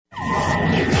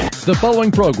The following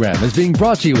program is being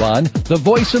brought to you on the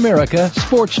Voice America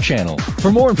Sports Channel.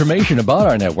 For more information about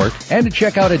our network and to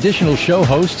check out additional show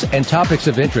hosts and topics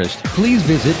of interest, please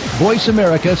visit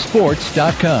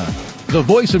voiceamericasports.com. The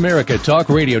Voice America Talk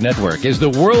Radio Network is the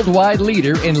worldwide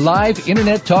leader in live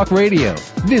Internet talk radio.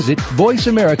 Visit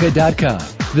voiceamerica.com.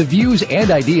 The views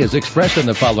and ideas expressed on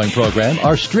the following program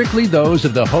are strictly those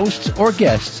of the hosts or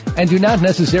guests and do not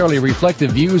necessarily reflect the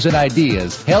views and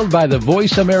ideas held by the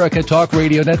Voice America Talk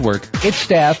Radio Network, its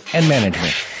staff, and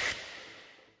management.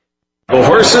 The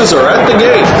horses are at the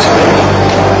gate.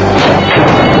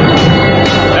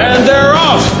 And they're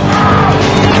off!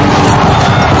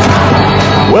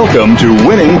 Welcome to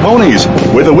Winning Ponies.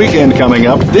 With the weekend coming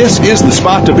up, this is the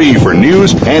spot to be for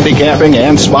news, handicapping,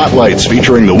 and spotlights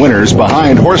featuring the winners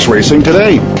behind horse racing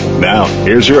today. Now,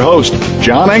 here's your host,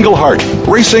 John Englehart,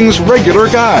 racing's regular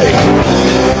guy.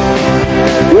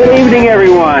 Good evening,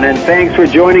 everyone, and thanks for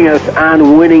joining us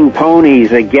on Winning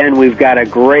Ponies. Again, we've got a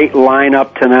great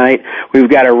lineup tonight. We've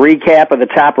got a recap of the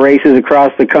top races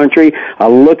across the country, a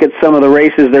look at some of the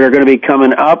races that are going to be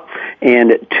coming up,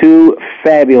 and two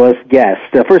fabulous guests.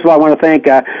 First of all, I want to thank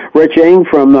Rich Eng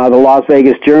from the Las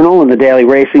Vegas Journal and the Daily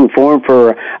Racing Forum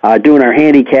for doing our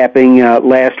handicapping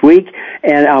last week,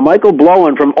 and Michael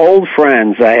Blowen from Old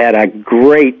Friends. I had a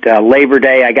great Labor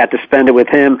Day. I got to spend it with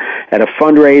him at a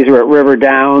fundraiser at River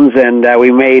Downs, and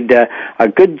we made a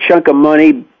good chunk of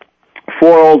money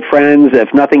for Old Friends.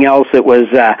 If nothing else, it was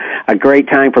a great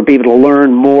time for people to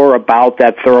learn more about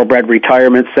that Thoroughbred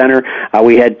Retirement Center.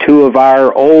 We had two of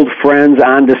our old friends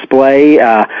on display,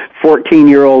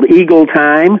 14-year-old Eagle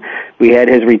Time. We had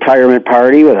his retirement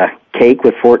party with a cake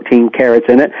with 14 carats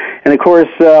in it. And, of course,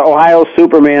 Ohio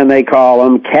Superman, they call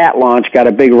him, Cat Launch, got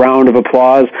a big round of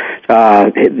applause.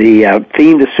 The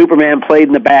theme to Superman played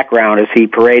in the background as he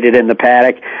paraded in the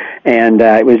paddock. And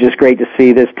it was just great to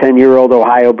see this 10-year-old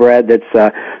Ohio bred that's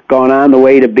gone on the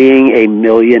way to being a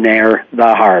millionaire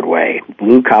the hard way.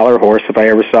 Blue-collar horse, if I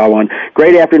ever saw one.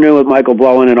 Great afternoon with Michael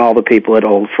Blowen and all the people at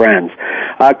Old Friends.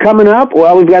 Coming up,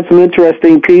 well, we've got some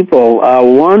interesting people.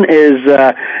 One is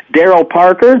Daryl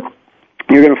Parker.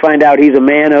 You're going to find out he's a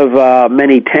man of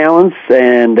many talents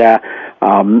and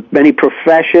many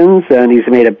professions, and he's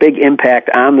made a big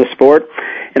impact on the sport.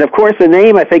 And, of course, the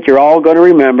name I think you're all going to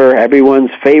remember,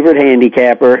 everyone's favorite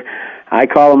handicapper. I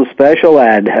call him Special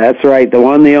Ed. That's right, the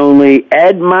one, the only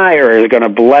Ed Meyer is going to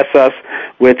bless us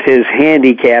with his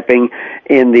handicapping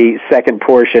in the second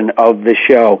portion of the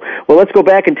show. Well, let's go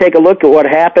back and take a look at what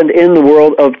happened in the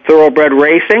world of thoroughbred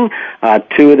racing.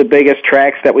 Two of the biggest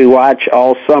tracks that we watch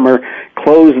all summer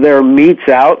close their meets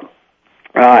out.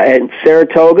 At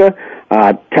Saratoga,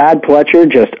 Todd Pletcher,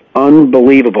 just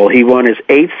unbelievable. He won his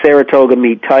 8th Saratoga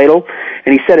meet title,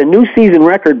 and he set a new season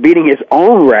record, beating his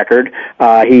own record.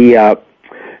 He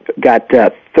got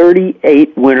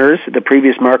 38 winners. The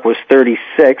previous mark was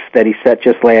 36 that he set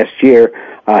just last year.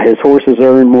 His horses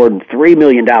earned more than $3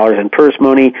 million in purse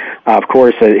money. Of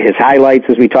course, his highlights,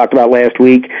 as we talked about last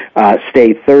week,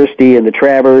 Stay Thirsty in the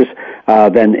Travers.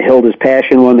 Then Hilda's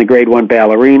Passion won the Grade 1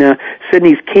 Ballerina.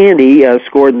 Sydney's Candy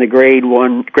scored in the Grade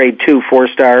 2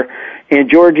 4-star. And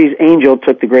Georgie's Angel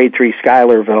took the Grade 3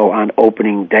 Schuylerville on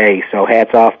opening day. So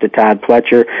hats off to Todd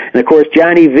Pletcher. And, of course,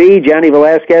 Johnny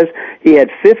Velasquez, he had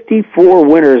 54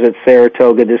 winners at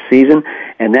Saratoga this season,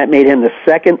 and that made him the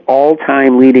second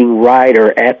all-time leading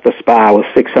rider at the Spa with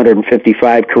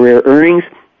 655 career earnings.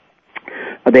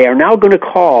 They are now going to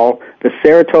call the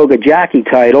Saratoga jockey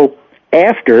title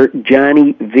after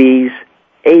Johnny V's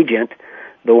agent,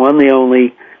 the one, the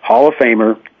only Hall of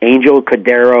Famer, Angel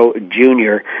Cordero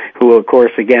Jr., who, of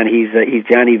course, again, he's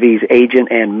Johnny V's agent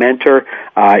and mentor.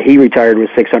 He retired with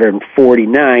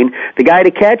 649. The guy to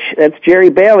catch, that's Jerry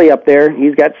Bailey up there.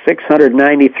 He's got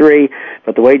 693.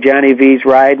 But the way Johnny V's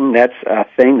riding, that's a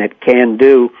thing that can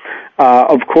do.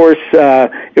 Of course,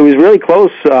 it was really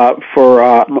close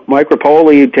for Mike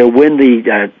Rapoli to win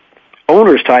the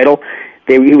owner's title.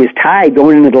 He was tied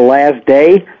going into the last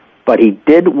day, but he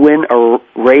did win a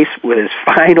race with his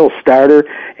final starter,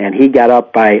 and he got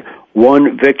up by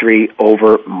one victory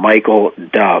over Michael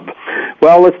Dubb.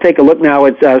 Well, let's take a look now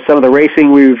at some of the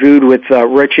racing we reviewed with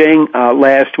Rich Eng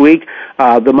last week.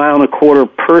 The mile-and-a-quarter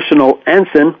personal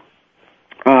ensign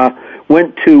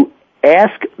went to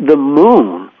Ask the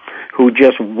Moon, who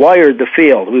just wired the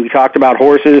field. We talked about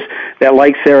horses that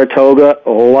like Saratoga,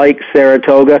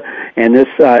 and this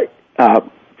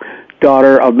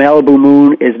daughter of Malibu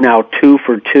Moon is now 2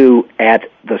 for 2 at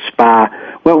the Spa.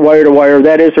 Went wire to wire.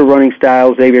 That is her running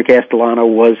style. Xavier Castellano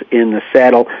was in the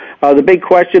saddle. The big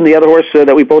question, the other horse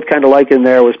that we both kind of liked in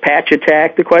there was Patch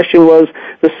Attack. The question was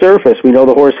the surface. We know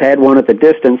the horse had one at the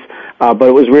distance. but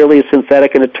it was really a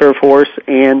synthetic and a turf horse,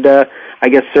 and I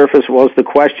guess surface was the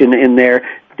question in there.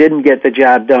 Didn't get the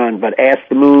job done, but Ask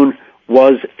the Moon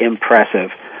was impressive.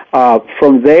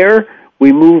 From there,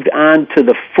 we moved on to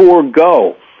the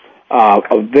Forego,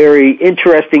 a very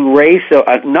interesting race,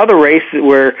 another race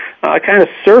where kind of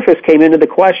surface came into the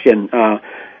question.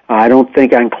 I don't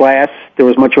think on class there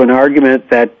was much of an argument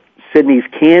that Sydney's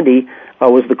Candy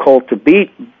was the colt to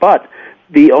beat, but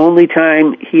the only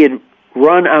time he had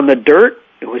run on the dirt,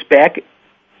 it was back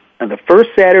on the first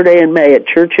Saturday in May at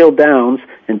Churchill Downs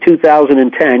in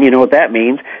 2010. You know what that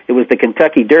means. It was the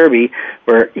Kentucky Derby,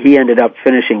 where he ended up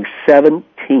finishing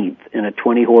 17th in a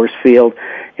 20-horse field.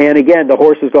 And again, the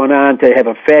horse has gone on to have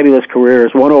a fabulous career.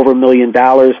 Has won over $1 million,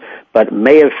 but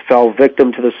may have fell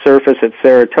victim to the surface at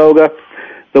Saratoga.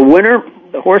 The winner,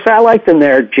 the horse I liked in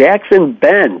there, Jackson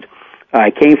Bend.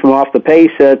 Came from off the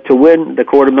pace to win the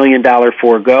 $250,000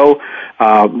 Forego.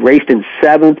 Raced in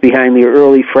 7th behind the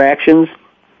early fractions,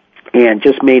 and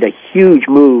just made a huge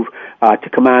move to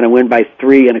come on and win by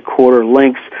 3 1/4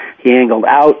 lengths. He angled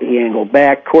out, he angled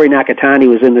back. Corey Nakatani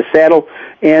was in the saddle,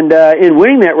 and in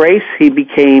winning that race, he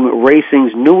became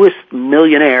racing's newest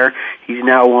millionaire. He's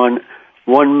now won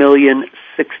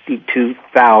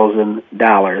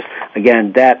 $1,062,000.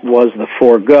 Again, that was the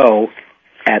Forego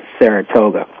at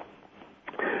Saratoga.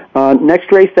 Next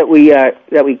race that we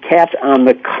capped on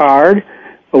the card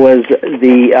was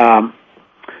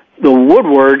the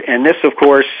Woodward, and this, of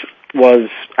course, was,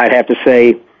 I'd have to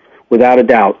say, without a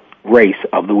doubt, race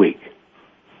of the week.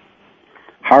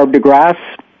 Harb de Grasse,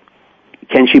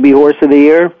 can she be horse of the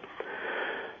year?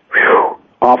 Whew.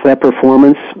 Off that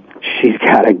performance, she's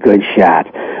got a good shot.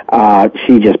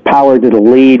 She just powered to the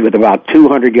lead with about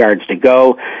 200 yards to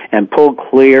go and pulled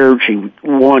clear. She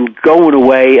won going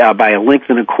away by 1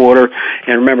 1/4.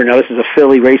 And remember, now this is a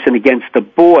filly racing against the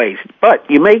boys. But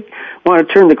you may want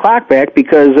to turn the clock back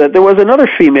because there was another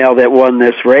female that won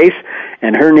this race,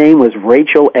 and her name was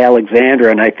Rachel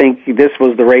Alexandra. And I think this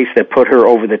was the race that put her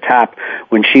over the top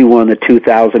when she won the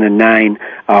 2009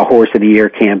 Horse of the Year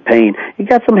campaign. You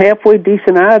got some halfway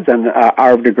decent odds on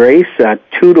Arv de Grace,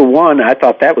 2-1. I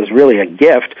thought that was really a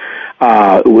gift.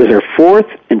 It was her 4th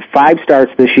in 5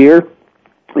 starts this year.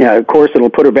 Yeah, of course, it'll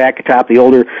put her back atop the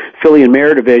older filly and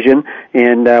mare division,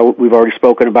 and we've already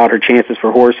spoken about her chances for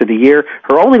Horse of the Year.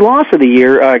 Her only loss of the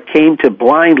year came to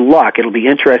Blind Luck. It'll be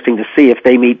interesting to see if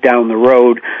they meet down the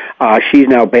road. She's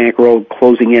now bankrolled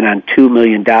closing in on $2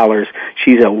 million.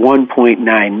 She's at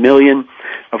 $1.9 million.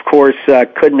 Of course,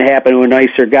 couldn't happen to a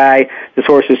nicer guy. This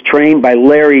horse is trained by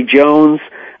Larry Jones.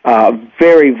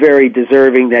 Very, very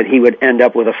deserving that he would end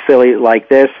up with a filly like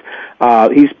this.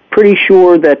 He's pretty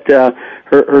sure that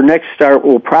her next start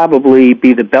will probably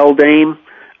be the Beldame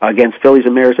against fillies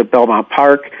and mares at Belmont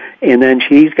Park, and then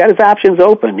he's got his options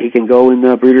open. He can go in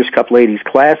the Breeders' Cup Ladies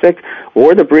Classic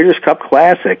or the Breeders' Cup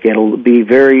Classic. It'll be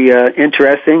very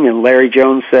interesting, and Larry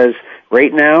Jones says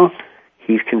right now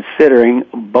he's considering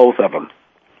both of them.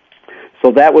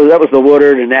 So that was the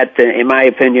Woodard, and that, in my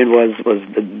opinion, was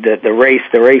the race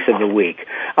of the week.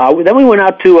 Then we went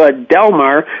out to Del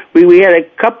Mar. We had a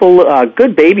couple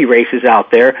good baby races out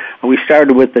there. We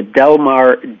started with the Del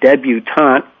Mar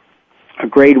Debutante, a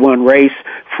Grade 1 race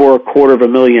for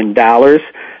 $250,000,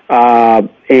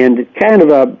 and kind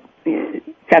of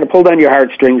pulled on your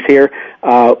heartstrings here.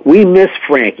 We missed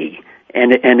Frankie,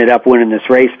 and it ended up winning this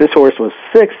race. This horse was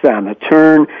 6th on the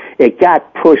turn. It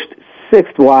got pushed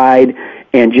 6th wide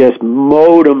and just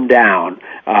mowed them down.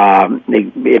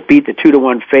 It beat the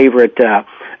 2-1 favorite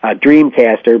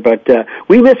Dreamcaster, but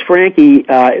We Miss Frankie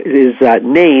is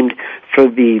named for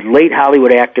the late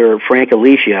Hollywood actor Frank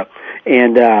Alicia,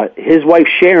 and his wife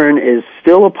Sharon is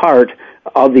still a part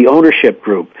of the ownership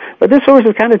group. But this horse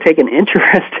has kind of taken an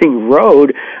interesting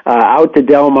road out to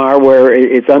Del Mar, where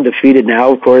it's undefeated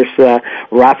now. Of course,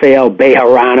 Rafael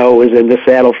Bejarano is in the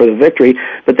saddle for the victory.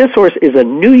 But this horse is a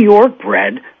New York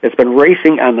bred that's been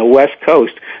racing on the West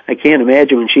Coast. I can't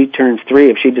imagine when she turns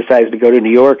 3, if she decides to go to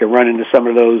New York and run into some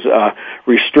of those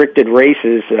restricted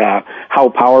races, how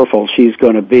powerful she's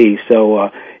going to be. So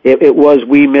it was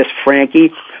We Miss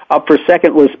Frankie. Up for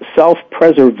second was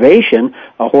Self-Preservation,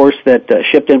 a horse that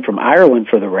shipped in from Ireland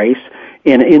for the race.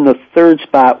 And in the third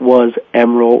spot was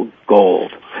Emerald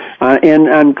Gold. And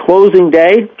on closing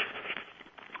day,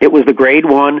 it was the Grade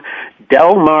 1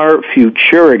 Del Mar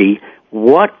Futurity.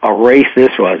 What a race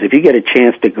this was. If you get a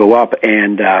chance to go up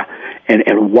and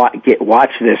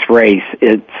watch this race,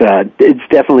 it's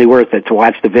definitely worth it to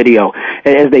watch the video.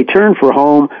 As they turned for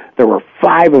home, there were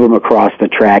 5 of them across the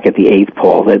track at the 8th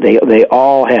pole. They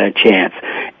all had a chance.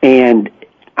 And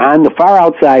On the far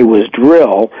outside was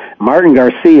Drill. Martin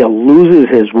Garcia loses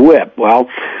his whip. Well,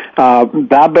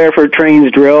 Bob Baffert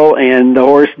trains Drill, and the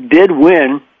horse did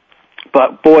win,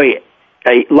 but boy,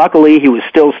 luckily he was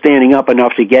still standing up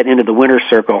enough to get into the winner's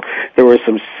circle. There was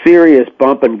some serious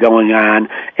bumping going on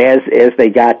as they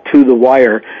got to the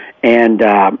wire, and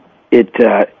it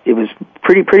was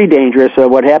pretty dangerous.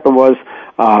 What happened was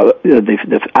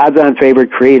the odds-on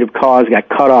favorite Creative Cause got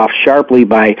cut off sharply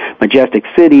by Majestic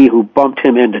City, who bumped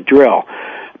him into Drill.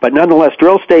 But nonetheless,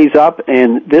 Drill stays up,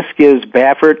 and this gives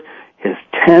Baffert his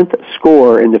 10th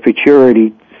score in the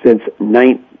Futurity since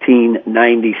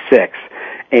 1996.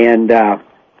 And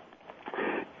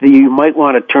you might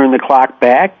want to turn the clock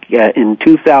back. In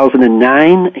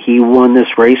 2009, he won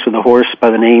this race with a horse by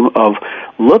the name of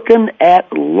Lookin'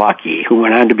 at Lucky, who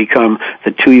went on to become the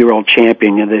 2-year-old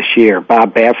champion of this year.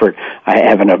 Bob Baffert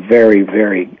having a very,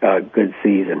 very good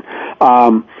season.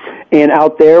 And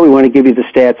out there, we want to give you the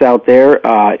stats out there.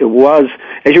 It was,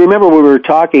 as you remember, we were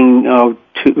talking to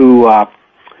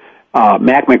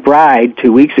Mac McBride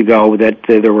 2 weeks ago that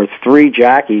there were 3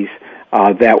 jockeys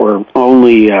that were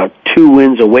only 2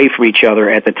 wins away from each other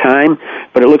at the time,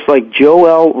 but it looks like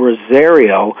Joel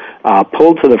Rosario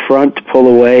pulled to the front to pull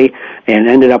away and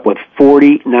ended up with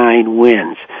 49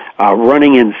 wins.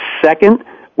 Running in second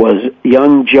was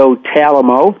young Joe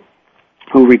Talamo,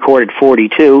 who recorded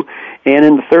 42, and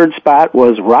in the third spot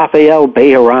was Rafael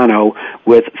Bejarano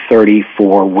with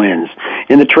 34 wins.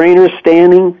 In the trainers'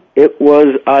 standing, it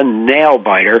was a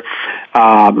nail-biter.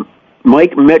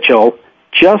 Mike Mitchell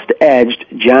just edged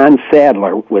John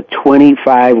Sadler with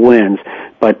 25 wins,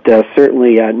 but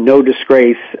certainly no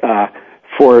disgrace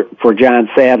for John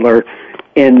Sadler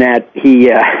in that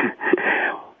he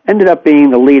ended up being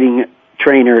the leading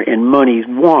trainer in monies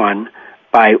won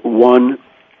by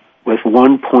with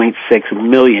 $1.6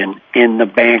 million in the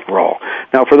bankroll.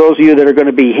 Now, for those of you that are going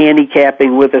to be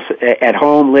handicapping with us at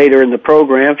home later in the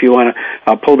program, if you want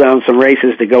to pull down some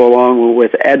races to go along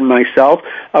with Ed and myself,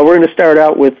 we're going to start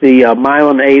out with the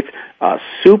 1/8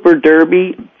 Super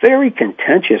Derby. Very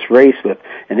contentious race with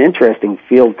an interesting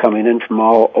field coming in from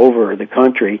all over the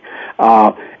country.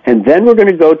 And then we're going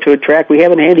to go to a track we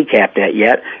haven't handicapped at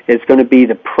yet. It's going to be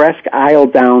the Presque Isle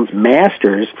Downs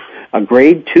Masters, a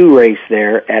Grade 2 race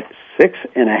there at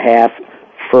 6.5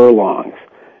 furlongs.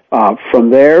 From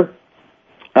there,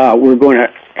 we're going to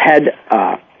head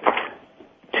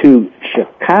to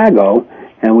Chicago,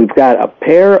 and we've got a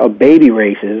pair of baby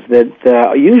races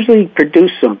that usually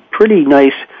produce some pretty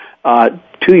nice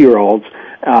 2-year-olds.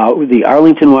 The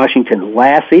Arlington, Washington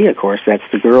Lassie, of course, that's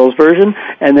the girls' version,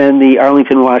 and then the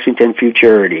Arlington, Washington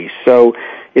Futurities. So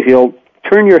if you'll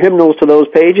turn your hymnals to those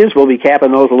pages, we'll be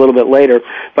capping those a little bit later.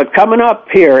 But coming up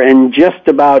here in just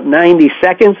about 90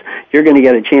 seconds, you're going to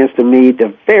get a chance to meet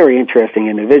a very interesting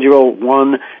individual,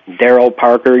 one Daryl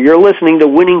Parker. You're listening to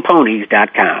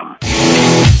WinningPonies.com.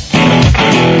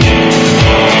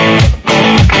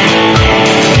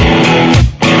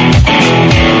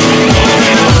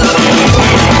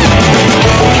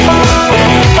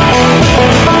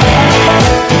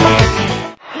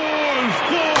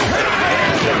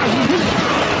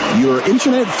 Your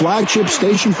internet flagship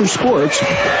station for sports.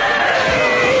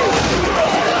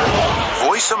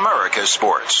 Voice America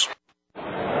Sports.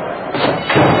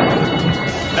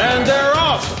 And they're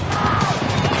off.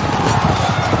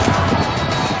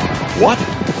 What?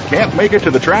 Can't make it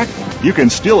to the track? You can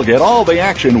still get all the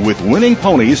action with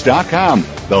WinningPonies.com,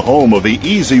 the home of the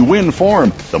easy win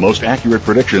form, the most accurate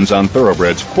predictions on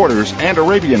thoroughbreds, quarters, and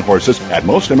Arabian horses at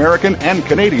most American and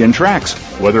Canadian tracks.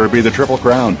 Whether it be the Triple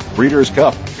Crown, Breeders'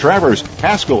 Cup, Travers,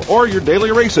 Haskell, or your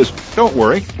daily races, don't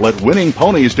worry. Let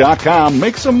WinningPonies.com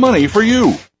make some money for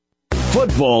you.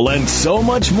 Football and so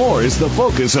much more is the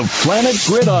focus of Planet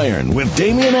Gridiron with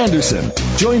Damian Anderson.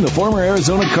 Join the former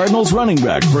Arizona Cardinals running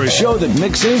back for a show that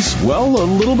mixes, well, a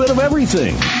little bit of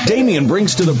everything. Damian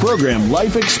brings to the program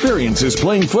life experiences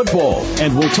playing football,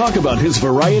 and we'll talk about his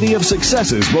variety of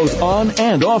successes both on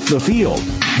and off the field.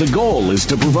 The goal is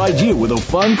to provide you with a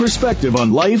fun perspective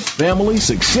on life, family,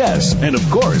 success, and of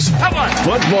course,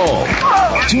 football.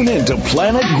 Tune in to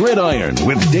Planet Gridiron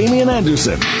with Damian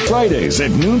Anderson, Fridays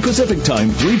at noon Pacific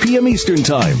Time, 3 p.m. Eastern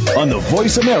Time on the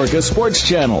Voice America Sports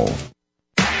Channel.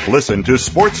 Listen to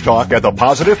Sports Talk at the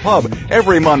Positive Pub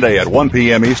every Monday at 1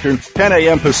 p.m. Eastern, 10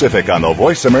 a.m. Pacific on the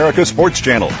Voice America Sports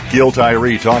Channel. Gil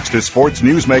Tyree talks to sports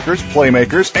newsmakers,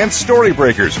 playmakers, and story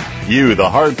breakers. You, the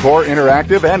hardcore,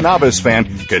 interactive, and novice fan,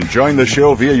 can join the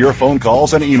show via your phone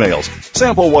calls and emails.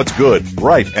 Sample what's good,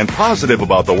 right, and positive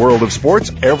about the world of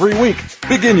sports every week.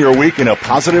 Begin your week in a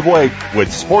positive way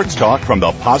with Sports Talk from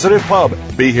the Positive Pub.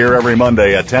 Be here every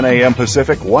Monday at 10 a.m.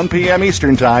 Pacific, 1 p.m.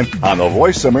 Eastern Time on the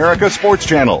Voice America Sports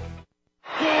Channel.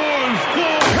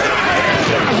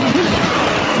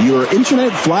 Your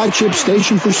internet flagship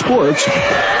station for sports.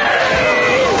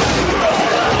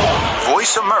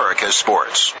 Voice America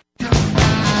Sports.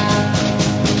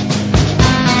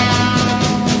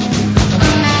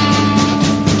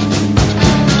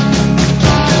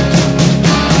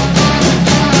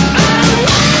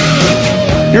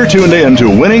 You're tuned in to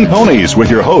Winning Ponies with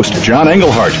your host, John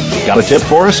Englehart. Got a tip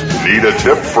for us? Need a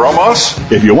tip from us?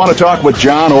 If you want to talk with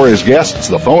John or his guests,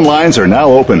 the phone lines are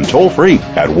now open toll-free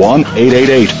at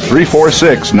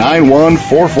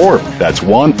 1-888-346-9144. That's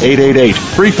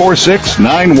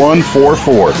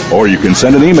 1-888-346-9144. Or you can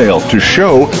send an email to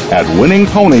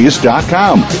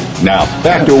show@winningponies.com. Now,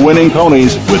 back to Winning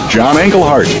Ponies with John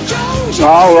Englehart.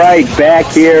 All right, back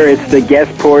here. It's the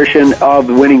guest portion of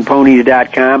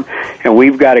winningponies.com, and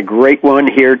we've got a great one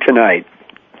here tonight.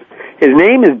 His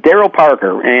name is Daryl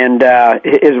Parker, and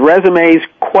his resume is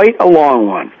quite a long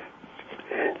one.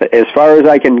 As far as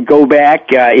I can go back,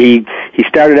 he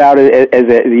started out as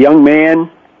a young man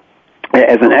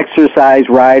as an exercise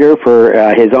rider for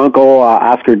his uncle,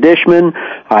 Oscar Dishman.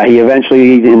 He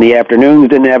eventually, in the afternoons,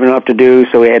 didn't have enough to do,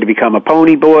 so he had to become a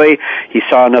pony boy. He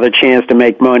saw another chance to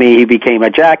make money. He became a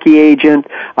jockey agent.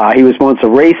 He was once a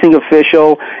racing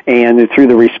official, and through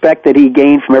the respect that he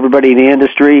gained from everybody in the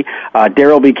industry,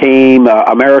 Daryl became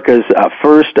America's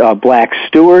first black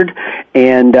steward,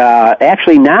 and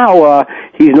actually now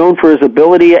he's known for his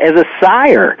ability as a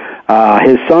sire.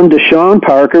 His son, DeShawn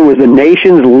Parker, was the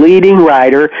nation's leading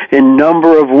rider in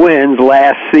number of wins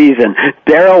last season.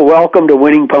 Daryl, welcome to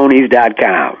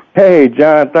winningponies.com. Hey,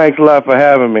 John, thanks a lot for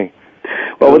having me.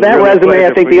 Well, with that resume,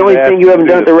 I think the only thing you haven't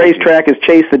done at the racetrack is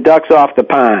chase the ducks off the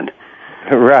pond.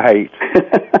 Right.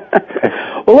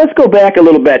 Well, let's go back a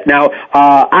little bit. Now,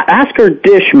 Oscar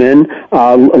Dishman,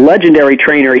 a legendary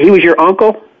trainer, he was your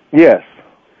uncle? Yes.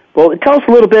 Well, tell us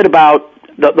a little bit about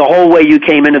the whole way you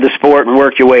came into the sport and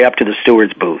worked your way up to the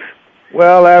steward's booth.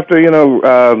 Well, after, being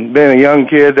a young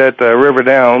kid at River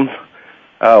Downs,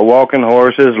 walking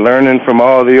horses, learning from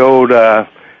all the old guys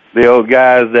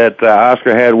that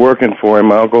Oscar had working for him,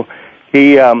 my uncle,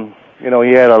 he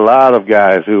had a lot of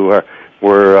guys who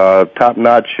were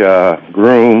top-notch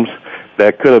grooms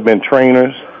that could have been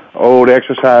trainers, old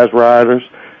exercise riders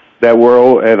that were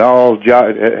old, and all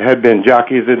had been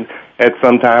jockeys at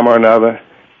some time or another.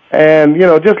 And,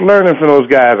 just learning from those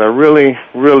guys, I really,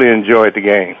 really enjoyed the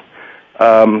game.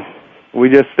 I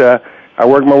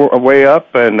worked my way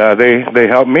up, and they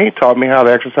helped me, taught me how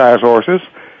to exercise horses.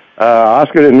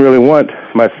 Oscar didn't really want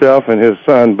myself and his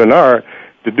son, Bernard,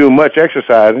 to do much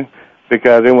exercising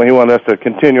because he wanted us to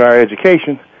continue our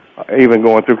education, even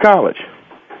going through college.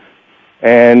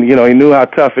 And, he knew how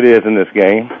tough it is in this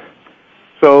game.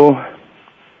 So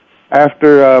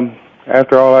after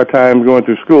all our time going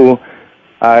through school,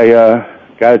 I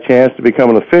got a chance to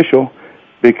become an official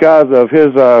because of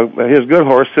his good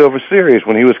horse, Silver Series,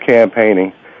 when he was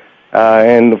campaigning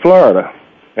in Florida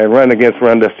and running against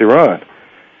Run Dusty Run.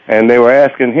 And they were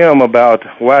asking him about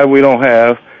why we don't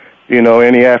have,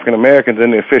 any African Americans in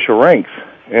the official ranks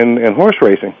in horse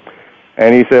racing.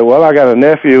 And he said, well, I got a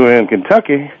nephew in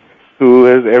Kentucky who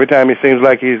is, every time he seems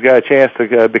like he's got a chance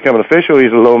to become an official,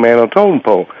 he's a low man on a totem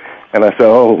pole. And I said,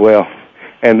 oh, well.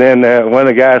 And then one of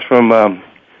the guys from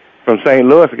St.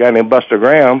 Louis, a guy named Buster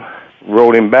Graham,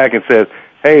 wrote him back and said,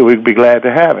 hey, we'd be glad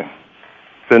to have him.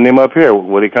 Send him up here.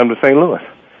 Would he come to St. Louis?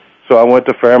 So I went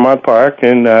to Fairmount Park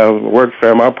and worked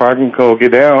Fairmount Park and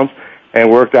Colgate Downs and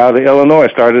worked out of Illinois,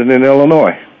 started in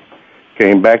Illinois,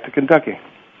 came back to Kentucky,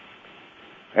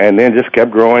 and then just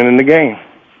kept growing in the game.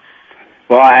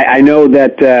 Well, I know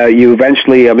that you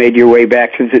eventually made your way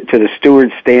back to the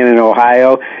steward stand in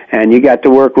Ohio, and you got to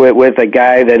work with a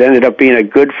guy that ended up being a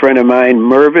good friend of mine,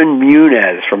 Mervyn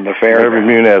Muniz from the fair. Mervyn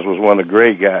Muniz was one of the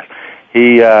great guys.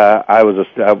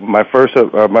 My first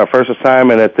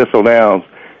assignment at Thistle Downs,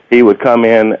 he would come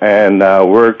in and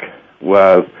work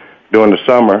during the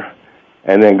summer,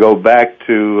 and then go back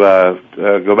to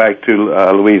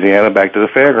Louisiana, back to the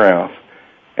fairgrounds.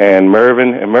 And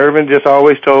Mervyn just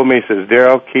always told me, he says,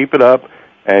 Daryl, keep it up,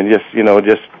 and just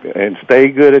stay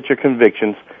good at your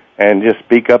convictions, and just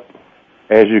speak up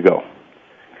as you go,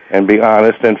 and be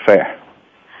honest and fair.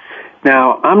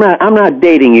 Now, I'm not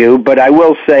dating you, but I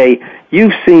will say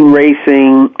you've seen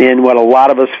racing in what a lot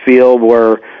of us feel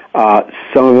were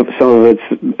some of its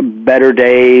better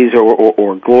days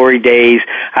or glory days.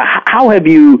 How have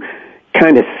you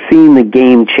kind of seen the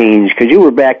game change? Because you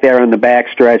were back there on the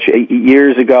backstretch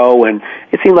years ago, and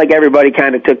it seemed like everybody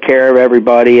kind of took care of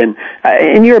everybody. And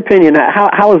in your opinion,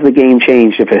 how has the game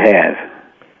changed, if it has?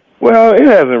 Well, it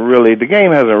hasn't really. The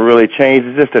game hasn't really changed.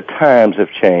 It's just the times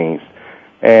have changed,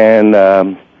 and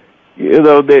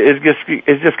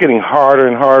it's just getting harder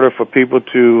and harder for people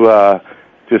to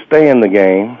stay in the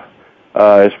game.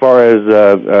 As far as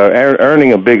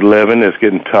earning a big living, it's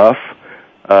getting tough.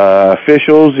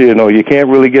 Officials, you can't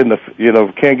really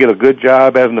can't get a good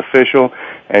job as an official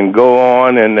and go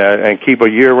on and keep a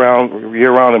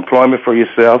year-round employment for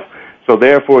yourself. So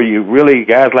therefore,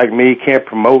 guys like me can't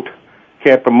promote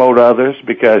others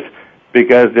because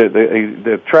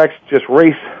the tracks just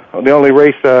they only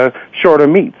race shorter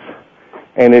meets.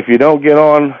 And if you don't get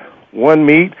on one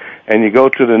meet and you go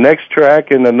to the next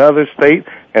track in another state,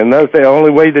 and that's the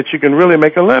only way that you can really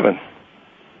make a living.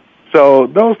 So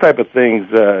those type of things,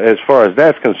 as far as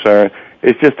that's concerned,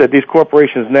 it's just that these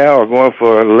corporations now are going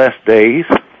for less days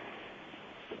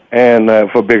and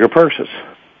for bigger purses.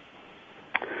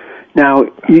 Now,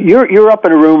 you're up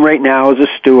in a room right now as a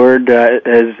steward.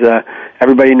 As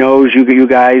everybody knows, you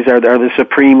guys are the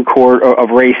Supreme Court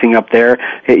of racing up there.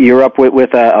 You're up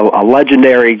with a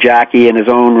legendary jockey in his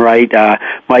own right,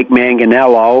 Mike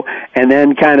Manganello, and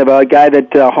then kind of a guy that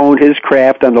honed his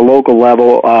craft on the local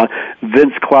level,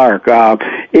 Vince Clark.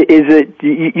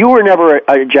 You were never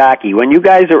a jockey. When you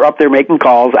guys are up there making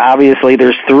calls, obviously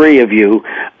there's three of you.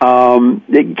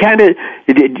 Did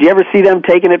you ever see them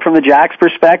taking it from the jock's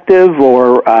perspective?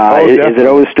 Or is it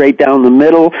always straight down the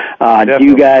middle? Do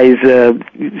you guys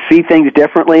see things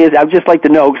differently? I'd just like to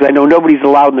know, because I know nobody's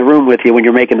allowed in the room with you when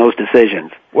you're making those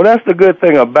decisions. Well, that's the good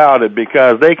thing about it,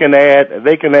 because they can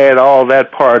add all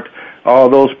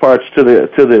those parts to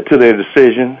their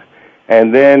decision,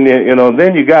 and then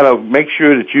then you got to make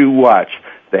sure that you watch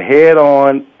the head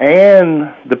on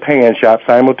and the pan shop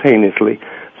simultaneously,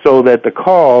 so that the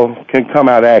call can come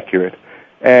out accurate.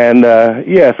 And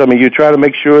yes, you try to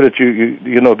make sure that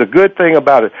the good thing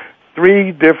about it,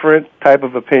 3 different type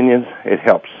of opinions, it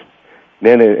helps.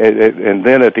 Then and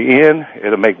then at the end,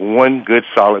 it'll make one good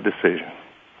solid decision.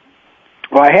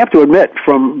 Well, I have to admit,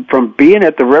 from being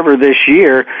at the River this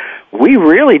year, we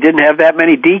really didn't have that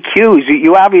many DQs.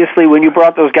 You obviously, when you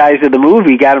brought those guys to the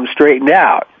movie, got them straightened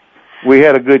out. We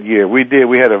had a good year. We did.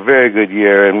 We had a very good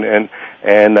year, and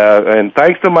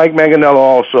thanks to Mike Manganello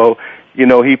also.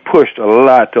 He pushed a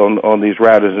lot on these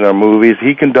riders in our movies.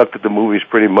 He conducted the movies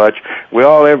pretty much.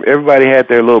 Everybody had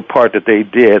their little part that they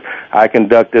did. I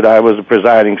was a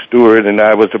presiding steward, and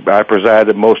I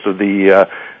presided most of the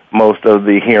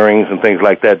hearings and things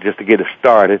like that just to get it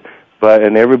started.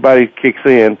 And everybody kicks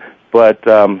in. But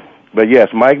yes,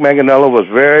 Mike Manganello was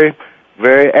very,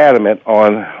 very adamant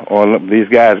on these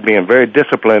guys being very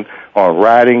disciplined on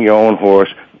riding your own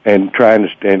horse and trying to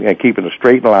and keeping a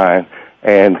straight line.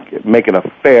 And making a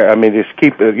fair, just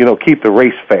keep the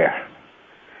race fair.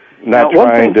 Not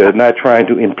trying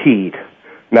to impede,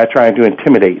 not trying to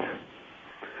intimidate.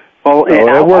 Well,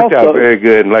 it worked out very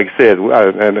good. And like I said,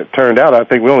 and it turned out, I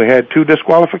think we only had 2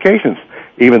 disqualifications,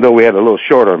 even though we had a little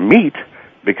shorter meet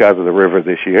because of the River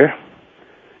this year.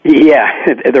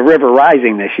 Yeah, the River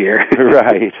rising this year.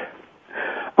 Right.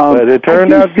 But it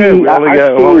turned out good. We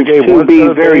only gave one set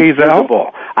of days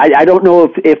out. I don't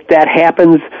know if that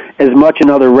happens as much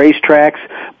in other racetracks,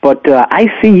 but I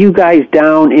see you guys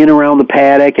down in around the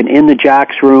paddock and in the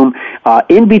jocks room,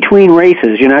 in between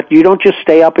races. You don't just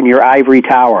stay up in your ivory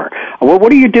tower.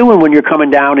 What are you doing when you're coming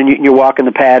down and you're walking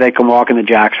the paddock and walking the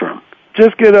jocks room?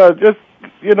 Just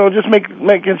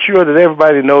making sure that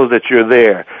everybody knows that you're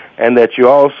there, and that you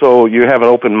have an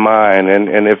open mind,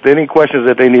 and if there are any questions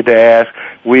that they need to ask,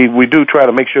 we do try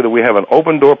to make sure that we have an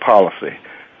open door policy,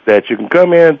 that you can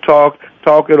come in, talk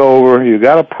it over. You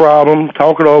got a problem,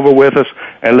 talk it over with us,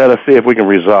 and let us see if we can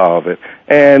resolve it.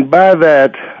 And by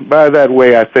that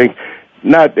way, I think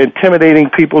not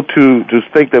intimidating people to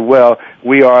think that, well,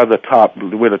 we're the top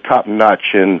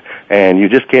notch, and you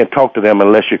just can't talk to them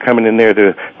unless you're coming in there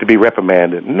to be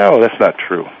reprimanded. No, that's not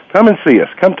true. Come and see us.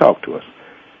 Come talk to us.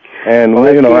 And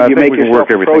I think we can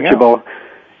work everything out.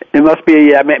 It must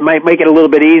be might make it a little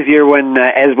bit easier when,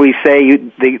 as we say,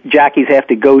 the jockeys have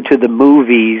to go to the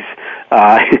movies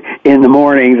in the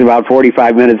mornings about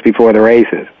 45 minutes before the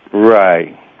races.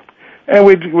 Right. And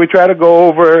we try to go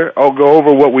over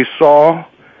what we saw,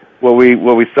 what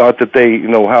we thought that they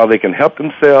how they can help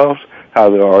themselves,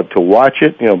 how they are to watch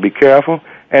it. Be careful,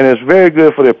 and it's very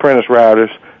good for the apprentice riders,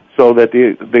 so that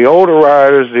the older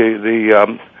riders,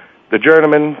 the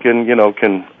journeymen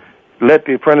can let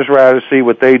the apprentice riders see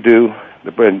what they do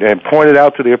and point it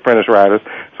out to the apprentice riders,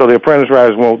 so the apprentice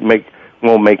riders won't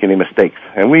make any mistakes.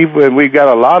 And we've got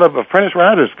a lot of apprentice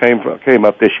riders came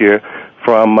up this year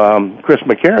from Chris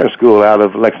McCarron's school out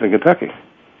of Lexington, Kentucky.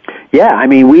 Yeah, I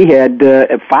mean, we had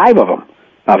 5 of them,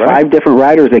 right. 5 different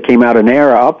riders that came out of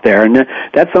NARA up there, and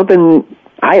that's something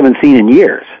I haven't seen in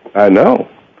years. I know.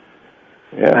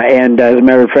 Yeah. And as a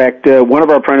matter of fact, one of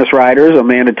our apprentice riders,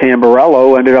 Amanda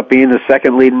Tamborello, ended up being the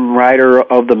second leading rider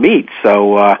of the meet.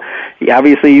 So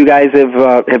obviously, you guys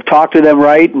have talked to them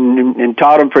right and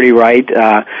taught them pretty right.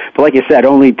 But like you said,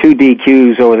 only 2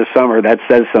 DQs over the summer. That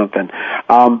says something.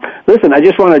 Listen, I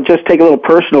just want to take a little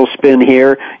personal spin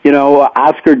here. You know,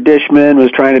 Oscar Dishman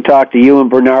was trying to talk to you and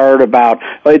Bernard about,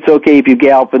 well, it's okay if you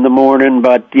gallop in the morning,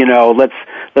 but you know, let's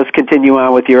continue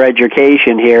on with your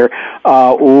education here.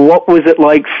 What was it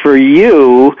like for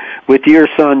you with your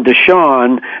son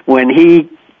DeShawn when he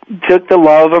took the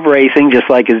love of racing just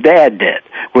like his dad did?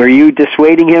 Were you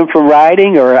dissuading him from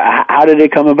riding, or how did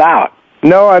it come about?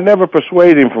 No, I never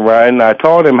persuaded him from riding. I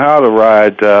taught him how to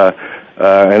ride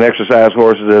and exercise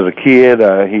horses as a kid.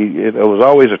 It was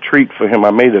always a treat for him.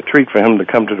 I made a treat for him to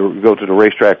go to the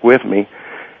racetrack with me,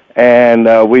 and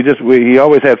he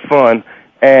always had fun.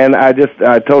 And I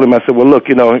told him, I said, well, look,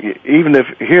 you know, even if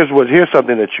here's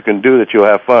something that you can do that you'll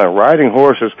have fun. Riding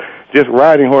horses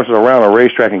around a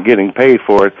racetrack and getting paid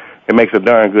for it, it makes a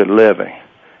darn good living.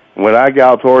 When I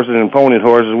galloped horses and ponied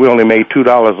horses, we only made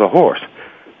 $2 a horse,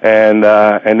 and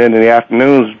then in the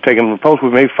afternoons, taking them to the post,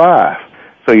 we made $5.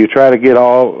 So you try to get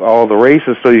all the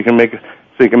races so you can make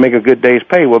a good day's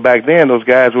pay. Well, back then, those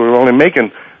guys were only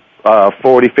making $40,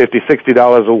 $50,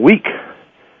 $60 a week.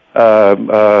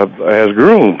 As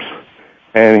grooms,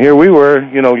 and here we were,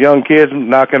 you know, young kids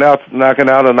knocking out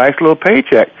a nice little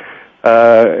paycheck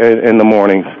in the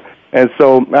mornings. And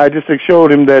so I just showed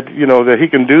him that, you know, that he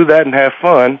can do that and have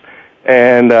fun.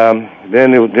 And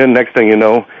then next thing you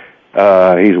know,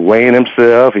 he's weighing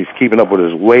himself. He's keeping up with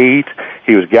his weight.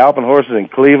 He was galloping horses in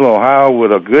Cleveland, Ohio,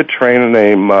 with a good trainer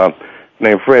named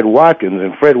Fred Watkins.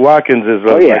 And Fred Watkins is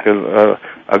like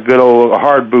a good old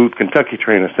hard boot Kentucky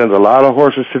trainer. Sends a lot of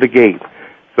horses to the gate.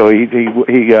 So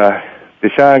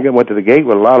DeShawn went to the gate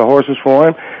with a lot of horses for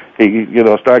him. He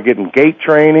started getting gate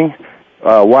training,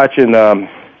 watching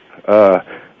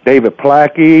David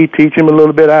Plackey teach him a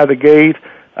little bit out of the gate.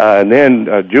 And then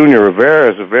Junior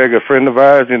Rivera is a very good friend of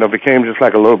ours, you know, became just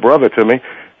like a little brother to me.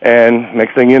 And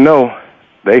next thing you know,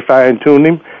 they fine-tuned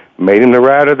him, made him the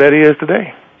rider that he is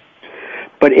today.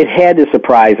 But it had to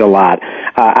surprise a lot.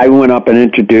 I went up and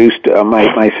introduced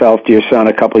myself to your son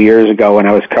a couple of years ago when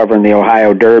I was covering the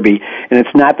Ohio Derby, and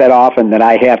it's not that often that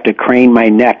I have to crane my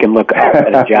neck and look up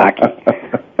at a jockey.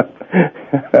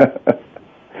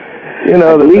 You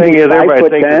know, the thing is, everybody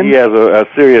thinks that he has a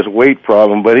serious weight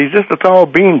problem, but he's just a tall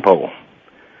beanpole.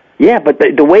 Yeah, but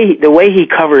the way he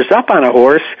covers up on a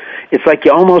horse, it's like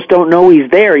you almost don't know he's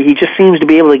there. He just seems to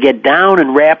be able to get down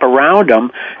and wrap around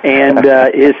him, and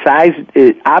his size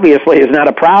obviously is not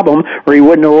a problem, or he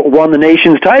wouldn't have won the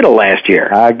nation's title last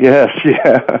year. I guess,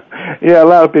 yeah. Yeah, a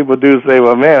lot of people do say,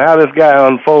 well, man, how this guy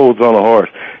unfolds on a horse.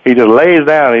 He just lays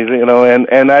down,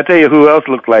 and I tell you who else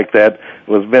looked like that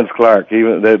was Vince Clark,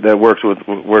 even that works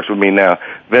with me now.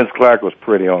 Vince Clark was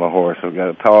pretty on a horse. We've got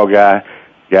a tall guy.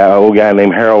 Yeah, an old guy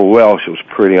named Harold Welsh was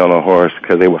pretty on a horse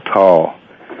because they were tall,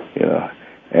 you know,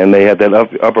 and they had that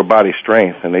upper body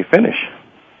strength, and they finish.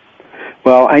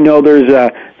 Well, I know there's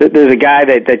a guy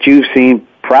that you've seen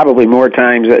probably more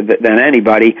times than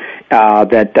anybody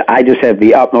that I just have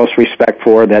the utmost respect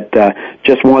for, that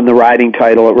just won the riding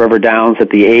title at River Downs at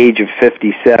the age of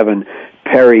 57,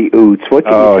 Perry Oots. What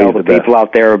can you tell the people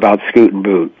out there about Scoot and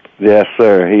Boot? Yes,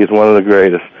 sir. He's one of the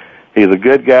greatest. He's a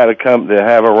good guy to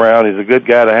have around. He's a good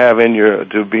guy to have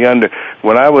to be under.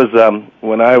 When I was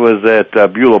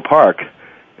at Beulah Park,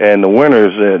 and the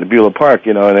winters at Beulah Park,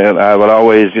 you know, and I would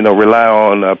always, you know, rely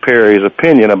on Perry's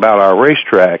opinion about our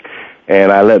racetrack,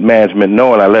 and I let management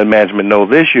know, and I let management know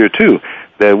this year too,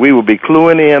 that we will be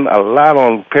cluing in a lot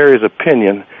on Perry's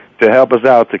opinion to help us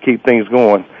out to keep things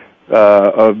going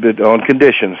on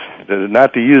conditions,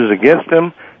 not to use it against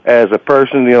him as a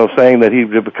person, you know, saying that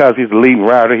because he's the leading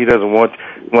rider, he doesn't want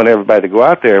everybody to go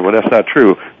out there. But that's not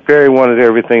true. Perry wanted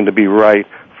everything to be right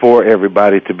for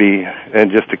everybody to be, and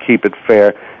just to keep it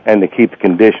fair and to keep the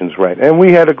conditions right. And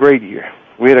we had a great year.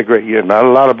 Not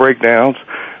a lot of breakdowns,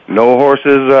 no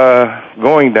horses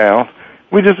going down.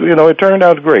 We just, you know, it turned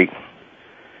out great.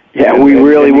 Yeah, we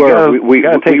really were. We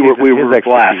were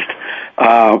blessed.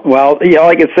 Well, all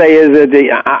I can say is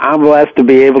that I'm blessed to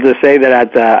be able to say that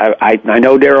I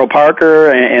know Daryl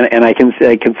Parker, and I can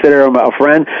consider him a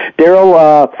friend.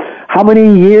 Daryl, how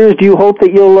many years do you hope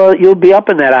that you'll be up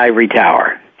in that ivory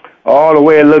tower? All the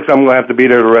way it looks, I'm going to have to be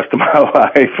there the rest of my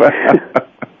life.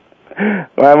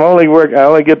 Well, I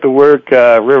only get to work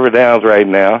River Downs right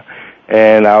now,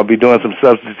 and I'll be doing some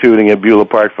substituting at Beulah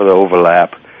Park for the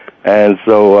overlap. And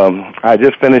so I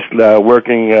just finished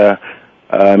working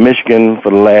Michigan for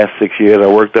the last 6 years. I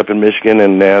worked up in Michigan,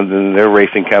 and then their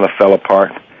racing kind of fell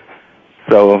apart.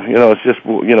 So, it's just,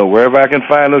 wherever I can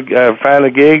find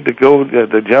a gig to go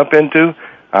to jump into,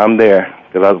 I'm there.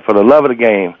 Because for the love of the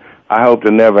game, I hope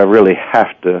to never really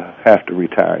have to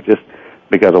retire, just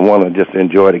because I want to just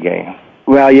enjoy the game.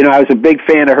 Well, I was a big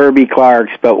fan of Herbie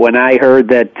Clark's, but when I heard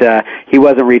that he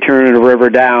wasn't returning to River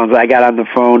Downs, I got on the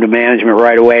phone to management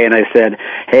right away, and I said,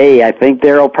 hey, I think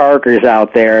Daryl Parker's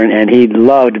out there, and he'd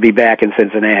love to be back in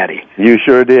Cincinnati. You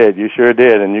sure did,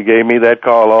 and you gave me that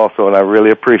call also, and I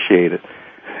really appreciate it.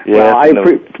 Well, I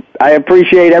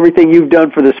appreciate everything you've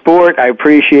done for the sport. I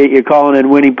appreciate you calling in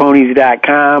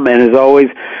winningponies.com, and as always,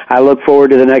 I look forward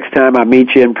to the next time I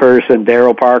meet you in person.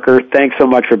 Daryl Parker, thanks so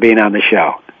much for being on the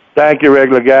show. Thank you,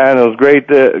 regular guy, and it was great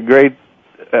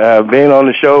being on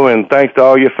the show, and thanks to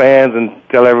all your fans, and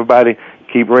tell everybody,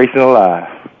 keep racing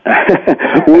alive.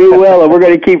 We will, and we're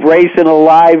going to keep racing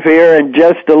alive here in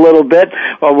just a little bit.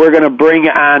 Well, we're going to bring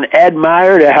on Ed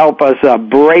Meyer to help us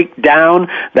break down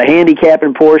the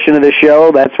handicapping portion of the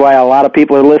show. That's why a lot of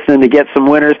people are listening to get some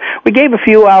winners. We gave a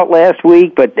few out last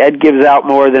week, but Ed gives out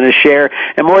more than a share.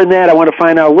 And more than that, I want to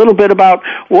find out a little bit about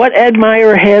what Ed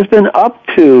Meyer has been up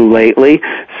to lately.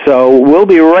 So we'll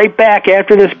be right back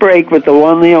after this break with the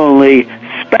one, the only,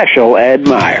 Special Ed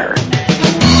Meyer.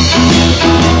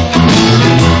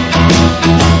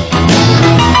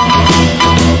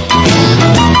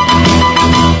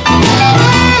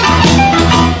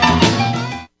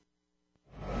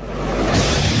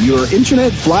 Your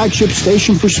internet flagship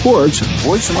station for sports,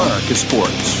 Voice America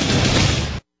Sports.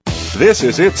 This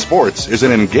Is It Sports is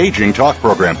an engaging talk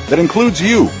program that includes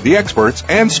you, the experts,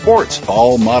 and sports,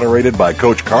 all moderated by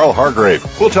Coach Carl Hargrave.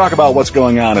 We'll talk about what's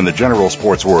going on in the general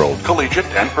sports world, collegiate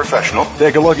and professional.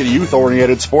 Take a look at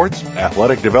youth-oriented sports,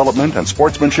 athletic development and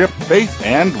sportsmanship, faith,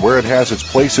 and where it has its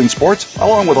place in sports,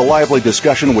 along with a lively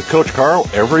discussion with Coach Carl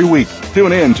every week.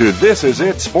 Tune in to This Is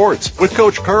It Sports with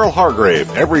Coach Carl Hargrave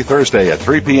every Thursday at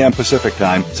 3 p.m. Pacific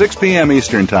Time, 6 p.m.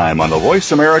 Eastern Time on the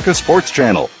Voice America Sports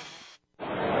Channel.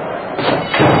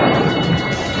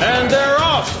 And they're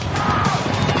off.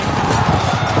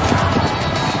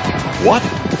 What?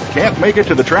 Can't make it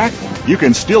to the track? You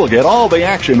can still get all the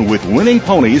action with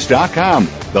winningponies.com,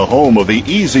 the home of the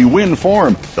easy win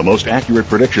form, the most accurate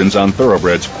predictions on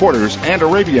thoroughbreds, quarters, and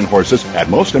Arabian horses at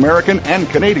most American and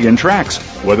Canadian tracks.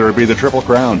 Whether it be the Triple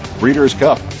Crown, Breeders'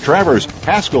 Cup, Travers,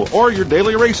 Haskell, or your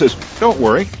daily races, don't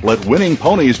worry, let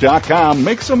winningponies.com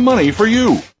make some money for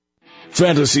you.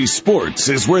 Fantasy sports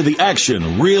is where the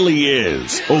action really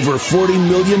is. Over 40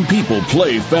 million people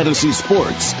play fantasy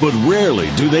sports, but rarely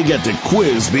do they get to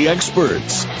quiz the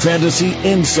experts. Fantasy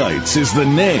Insights is the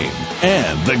name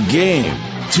and the game.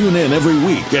 Tune in every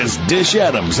week as Dish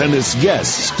Adams and his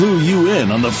guests clue you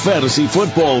in on the fantasy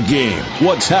football game,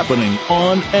 what's happening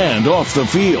on and off the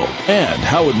field, and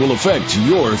how it will affect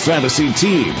your fantasy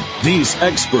team. These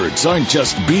experts aren't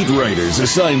just beat writers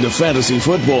assigned to fantasy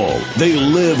football. They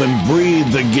live and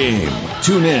breathe the game.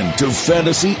 Tune in to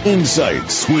Fantasy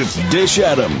Insights with Dish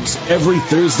Adams every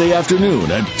Thursday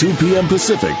afternoon at 2 p.m.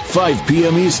 Pacific, 5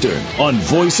 p.m. Eastern on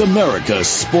Voice America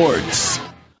Sports.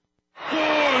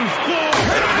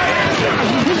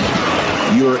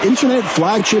 Your internet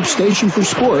flagship station for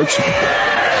sports.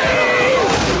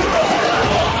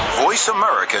 Voice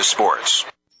America Sports.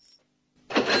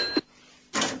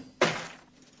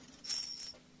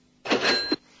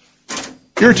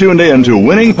 You're tuned in to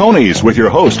Winning Ponies with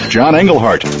your host, John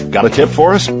Englehart. Got a tip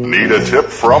for us? Need a tip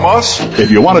from us?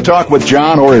 If you want to talk with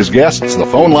John or his guests, the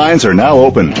phone lines are now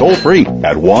open toll free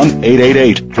at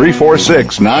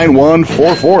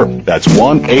 1-888-346-9144. That's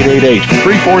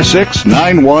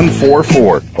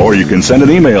 1-888-346-9144. Or you can send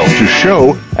an email to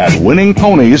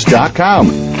show@winningponies.com.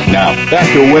 Now,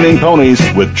 back to Winning Ponies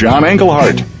with John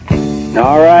Englehart.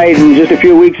 All right, and just a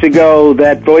few weeks ago,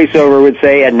 that voiceover would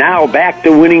say, and now back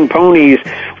to Winning Ponies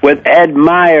with Ed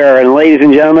Meyer. And ladies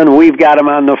and gentlemen, we've got him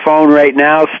on the phone right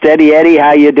now. Steady Eddie,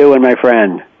 how you doing, my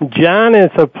friend? John,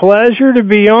 it's a pleasure to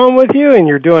be on with you, and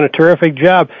you're doing a terrific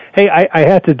job. Hey, I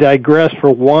had to digress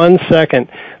for 1 second.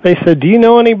 They said, do you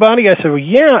know anybody? I said, well,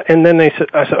 yeah. And then I said,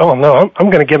 oh, no, I'm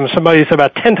going to give them somebody who's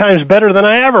about 10 times better than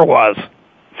I ever was.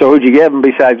 So who'd you give him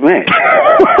besides me?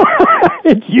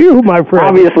 It's you, my friend.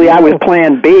 Obviously, I was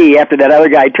plan B after that other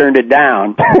guy turned it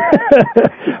down.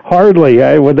 Hardly.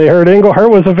 When they heard Englehart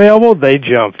was available, they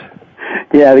jumped.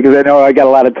 Yeah, because I know I got a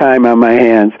lot of time on my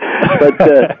hands.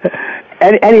 But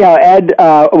anyhow, Ed,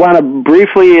 I want to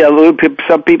briefly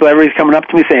some people, everybody's coming up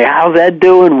to me saying, how's Ed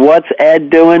doing? What's Ed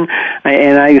doing?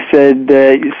 And I said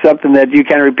something that you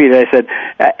kind of repeated. I said,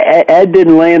 Ed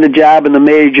didn't land a job in the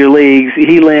major leagues.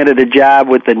 He landed a job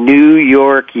with the New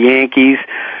York Yankees.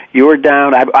 You're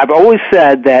down. I've always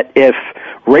said that if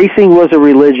racing was a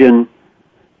religion,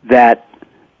 that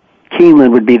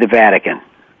Keeneland would be the Vatican.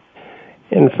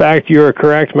 In fact, you're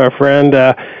correct, my friend.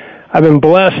 I've been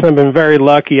blessed and I've been very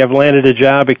lucky. I've landed a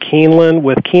job at Keeneland.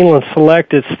 With Keeneland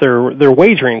Select, it's their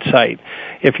wagering site.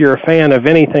 If you're a fan of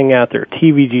anything out there,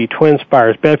 TVG,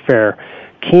 TwinSpires, Betfair,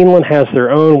 Keeneland has their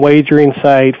own wagering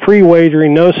site, free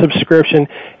wagering, no subscription.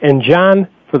 And John,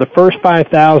 for the first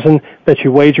 $5,000 that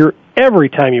you wager, every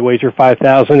time you wager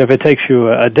 $5,000, if it takes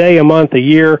you a day, a month, a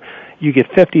year, you get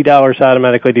 $50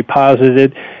 automatically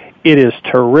deposited. It is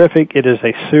terrific. It is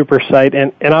a super site.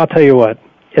 And I'll tell you what,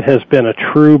 it has been a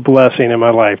true blessing in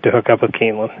my life to hook up with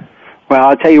Keeneland. Well,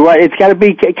 I'll tell you what, it's got to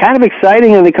be kind of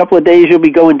exciting in the couple of days you'll be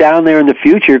going down there in the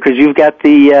future because you've got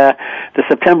the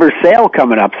September sale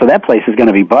coming up, so that place is going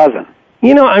to be buzzing.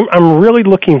 You know, I'm really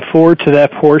looking forward to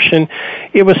that portion.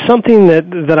 It was something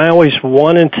that I always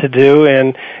wanted to do,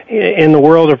 and in the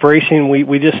world of racing,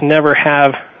 we just never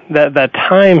have that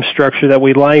time structure that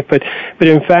we like, but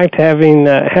in fact having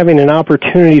an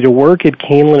opportunity to work at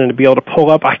Keeneland and to be able to pull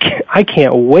up, I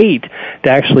can't wait to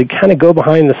actually kind of go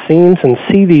behind the scenes and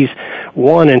see these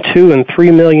 $1 and $2 and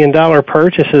 $3 million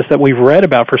purchases that we've read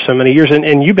about for so many years,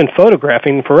 and you've been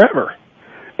photographing forever.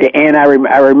 And I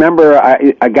remember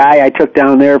a guy I took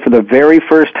down there for the very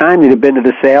first time. He'd have been to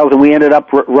the sales, and we ended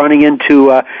up running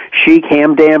into Sheik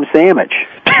Hamdam Sandwich.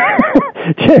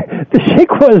 The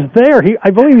Sheik was there. I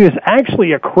believe he was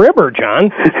actually a cribber, John.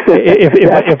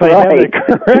 If I have it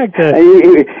correct.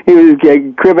 He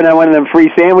was cribbing on one of them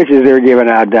free sandwiches they were giving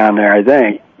out down there, I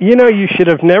think. You know, you should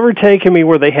have never taken me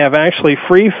where they have actually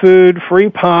free food, free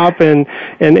pop, and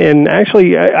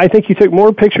actually, I think you took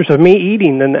more pictures of me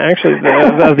eating than actually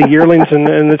of the yearlings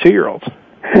and the 2-year-olds.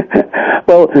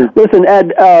 Well, listen,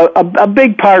 Ed, a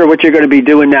big part of what you're going to be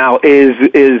doing now is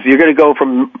you're going to go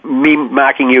from me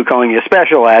mocking you, calling you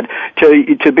Special Ed,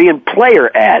 to being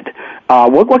Player Ed.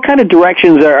 What kind of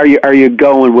directions are you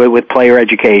going with player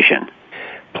education?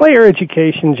 Player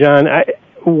education, John,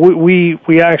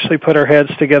 we actually put our heads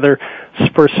together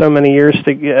for so many years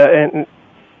and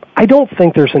I don't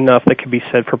think there's enough that can be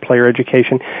said for player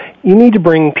education. You need to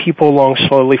bring people along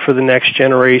slowly for the next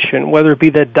generation, whether it be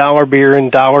that dollar beer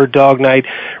and dollar dog night.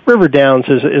 River Downs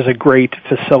is a great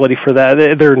facility for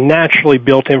that. They're naturally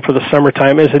built in for the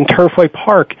summertime, as in Turfway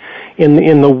Park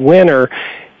in the winter.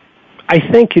 I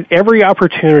think every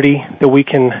opportunity that we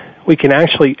can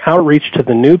actually outreach to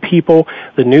the new people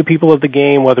of the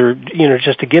game, whether,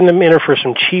 just to get them in for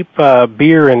some cheap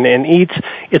beer and eats.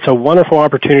 It's a wonderful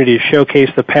opportunity to showcase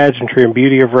the pageantry and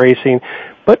beauty of racing.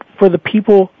 But for the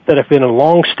people that have been a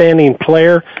long-standing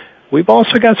player, we've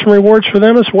also got some rewards for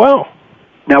them as well.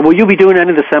 Now, will you be doing any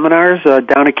of the seminars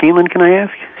down at Keeneland, can I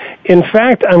ask? In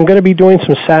fact, I'm going to be doing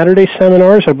some Saturday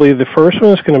seminars. I believe the first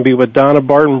one is going to be with Donna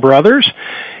Barton Brothers.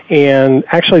 And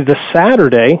actually, this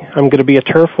Saturday, I'm going to be at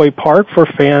Turfway Park for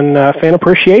Fan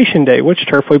Appreciation Day, which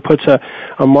Turfway puts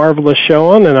a marvelous show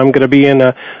on. And I'm going to be in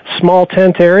a small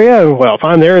tent area. And, well, if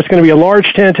I'm there, it's going to be a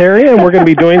large tent area. And we're going to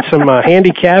be doing some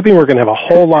handicapping. We're going to have a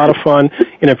whole lot of fun.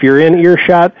 And if you're in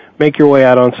earshot, make your way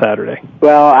out on Saturday.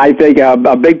 Well, I think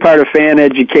a big part of fan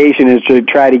education is to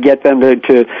try to get them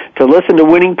to listen to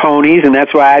Winning Ponies, and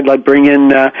that's why I'd like bring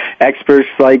in experts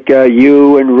like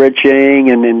you and Rich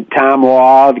Ing and Tom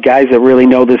Law, the guys that really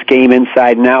know this game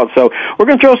inside and out. So we're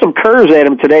going to throw some curves at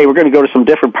them today. We're going to go to some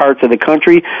different parts of the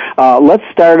country. Let's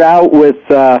start out with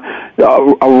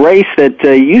a race that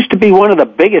used to be one of the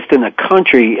biggest in the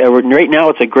country. Right now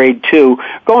it's a Grade 2.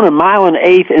 Going a mile and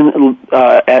eighth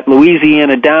at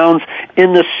Louisiana Downs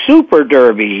in the Super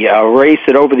Derby, a race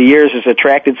that over the years has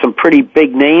attracted some pretty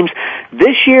big names.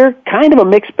 This year, kind of a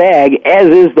mixed bag, as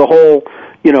is the whole,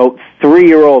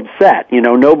 3-year-old set.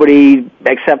 Nobody,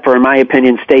 except for, in my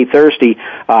opinion, Stay Thirsty,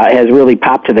 has really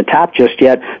popped to the top just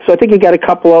yet. So I think you got a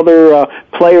couple other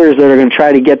players that are going to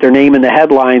try to get their name in the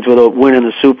headlines with a win in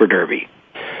the Super Derby.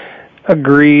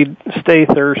 Agreed. Stay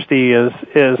Thirsty is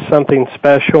something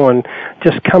special and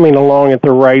just coming along at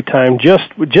the right time,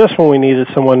 just when we needed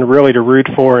someone really to root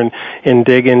for and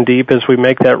dig in deep as we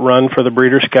make that run for the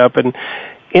Breeders' Cup. And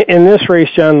In this race,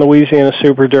 John, Louisiana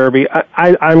Super Derby,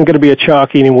 I'm going to be a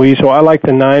chalk-eating weasel. I like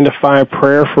the 9-5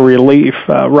 Prayer for Relief.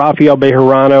 Rafael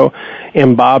Bejarano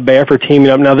and Bob Baffert teaming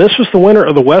up. Now, this was the winner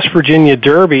of the West Virginia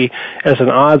Derby as an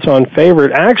odds-on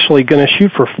favorite, actually going to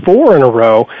shoot for 4 in a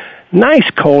row. Nice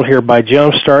cold here by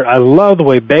Jumpstart. I love the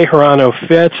way Bejarano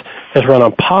fits. Has run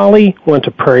on Poly, went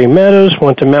to Prairie Meadows,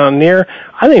 went to Mountaineer.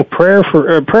 I think Prayer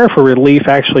for Relief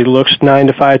actually looks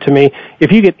 9-5 to me.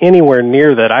 If you get anywhere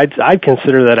near that, I'd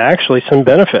consider that actually some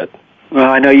benefit. Well,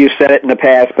 I know you've said it in the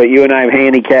past, but you and I have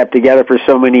handicapped together for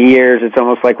so many years, it's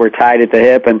almost like we're tied at the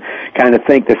hip and kind of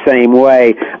think the same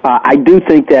way. I do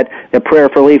think that the Prayer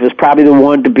for Relief is probably the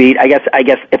one to beat. I guess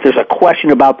if there's a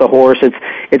question about the horse,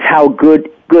 it's how good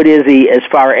is he as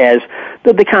far as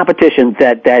the competition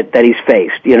that he's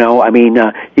faced. You know, I mean,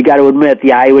 you got to admit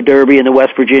the Iowa Derby and the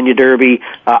West Virginia Derby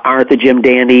aren't the Jim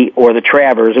Dandy or the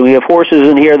Travers, and we have horses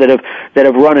in here that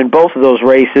have run in both of those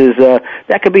races.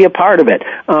 That could be a part of it.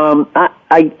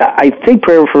 I think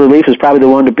Prayer for Relief is probably the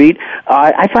one to beat.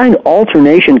 I find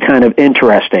Alternation kind of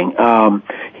interesting.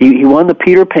 He won the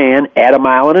Peter Pan at 1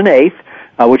 1/8.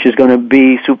 Which is going to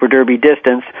be Super Derby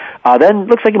distance. Then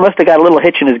looks like he must have got a little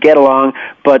hitch in his get-along,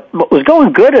 but was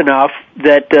going good enough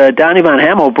that Donnie Von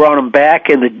Hemmel brought him back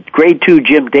in the Grade 2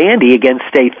 Jim Dandy against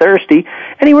Stay Thirsty,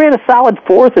 and he ran a solid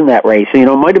 4th in that race. You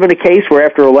know, it might have been a case where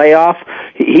after a layoff,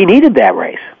 he needed that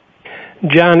race.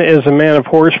 John is a man of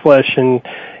horseflesh, and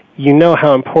you know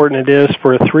how important it is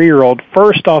for a 3-year-old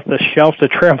first off the shelf to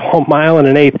travel 1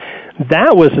 1/8.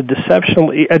 That was a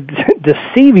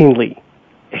deceivingly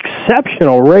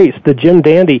exceptional race. The Jim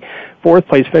Dandy 4th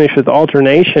place finish with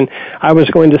Alternation. I was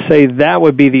going to say that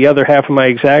would be the other half of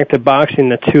my exacta boxing,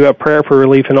 the 2 up Prayer for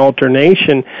Relief and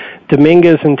Alternation.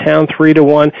 Dominguez in town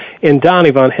 3-1, and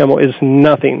Donnie Von Hemmel is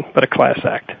nothing but a class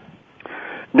act.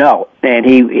 No, and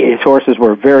his horses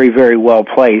were very, very well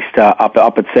placed up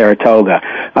at Saratoga.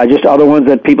 Just other ones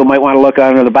that people might want to look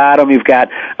under the bottom. You've got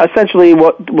essentially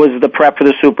what was the prep for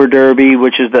the Super Derby,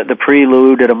 which is the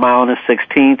prelude at 1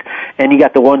 1/16, and you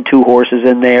got the 1-2 horses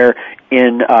in there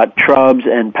in Trubs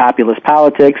and Populist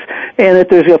Politics. And if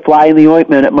there's a fly in the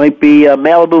ointment, it might be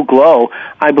Malibu Glow.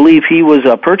 I believe he was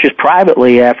purchased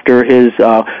privately after his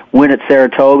win at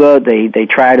Saratoga. They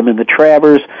tried him in the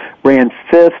Travers, ran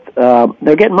 5th.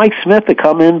 They're getting Mike Smith to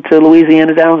come into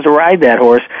Louisiana Downs to ride that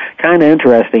horse. Kind of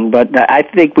interesting, but I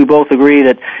think we both agree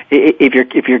that if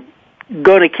you're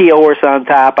going to key a horse on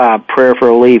top, Prayer for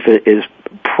Relief is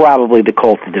probably the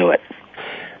colt to do it.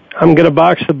 I'm going to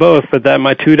box the both, but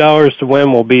my $2 to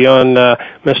win will be on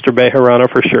Mr. Bejarano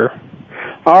for sure.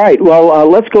 All right, well,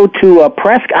 let's go to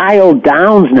Presque Isle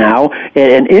Downs now,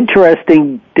 an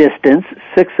interesting distance,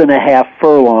 6.5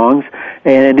 furlongs,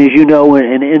 and as you know,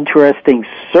 an interesting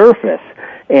surface.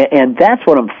 And that's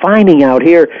what I'm finding out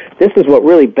here. This is what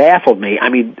really baffled me. I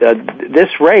mean, this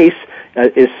race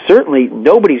is certainly,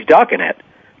 nobody's ducking it.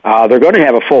 They're going to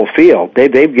have a full field. They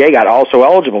got also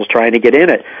eligibles trying to get in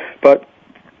it. But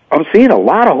I'm seeing a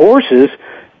lot of horses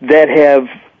that have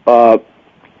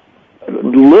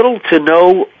little to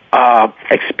no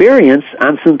experience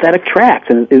on synthetic tracks.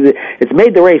 And it's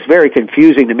made the race very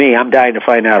confusing to me. I'm dying to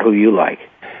find out who you like.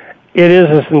 It is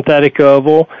a synthetic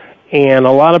oval. And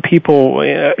a lot of people,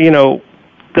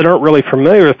 that aren't really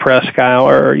familiar with Presque Isle,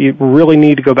 or you really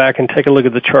need to go back and take a look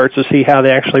at the charts to see how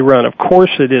they actually run. Of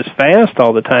course, it is fast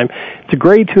all the time. It's a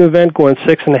Grade 2 event going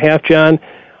 6.5, John.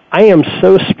 I am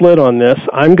so split on this.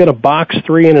 I'm going to box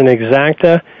 3 in an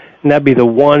exacta, and that'd be the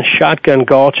 1 Shotgun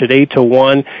Gulch at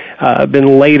 8-1.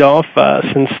 Been laid off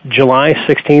since July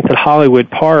 16th at Hollywood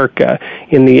Park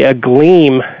in the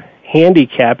Gleam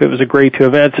handicap. It was a Grade 2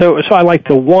 event. So I like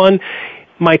the 1.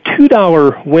 My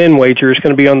 $2 win wager is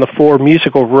going to be on the 4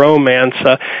 Musical Romance.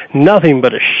 Nothing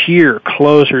but a sheer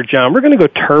closer, John. We're going to go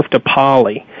turf to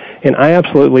Poly. And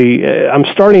I'm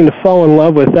starting to fall in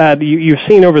love with that. You've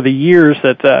seen over the years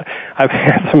that I've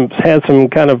had some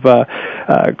kind of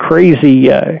crazy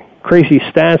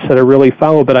stats that I really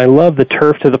follow, but I love the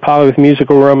turf to the Poly with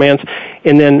Musical Romance.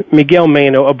 And then Miguel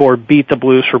Mano aboard Beat the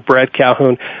Blues for Brett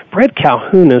Calhoun. Brett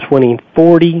Calhoun is winning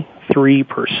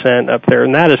 43% up there,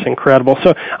 and that is incredible.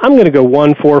 So I'm going to go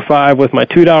 1-4-5 with my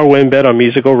 $2 win bet on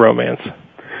Musical Romance.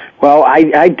 Well,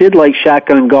 I did like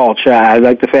Shotgun Gulch. I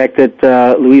like the fact that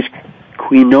Luis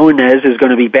Quinones is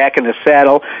going to be back in the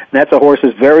saddle. And that's a horse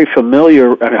that's very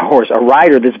familiar, a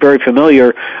rider that's very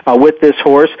familiar with this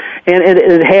horse, and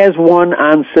it has won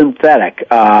on synthetic.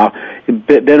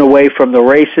 Been away from the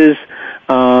races,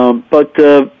 but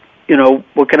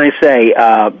what can I say?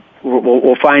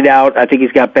 We'll find out. I think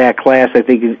he's got back class. I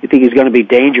think he's going to be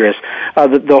dangerous.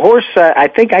 The horse I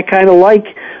think I kind of like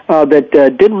that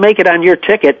didn't make it on your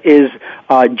ticket is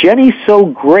Jenny's So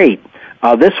Great.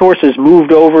 This horse has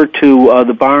moved over to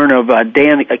the barn of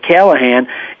Dan Callahan,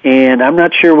 and I'm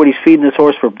not sure what he's feeding this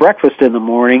horse for breakfast in the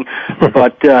morning,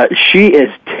 but she is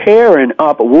tearing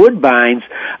up Woodbine's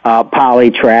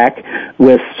poly track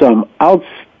with some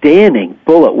outstanding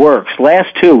bullet works.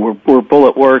 Last two were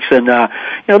bullet works, and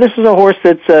this is a horse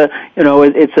that's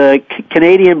it's a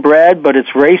Canadian bred, but it's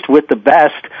raced with the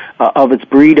best of its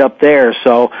breed up there.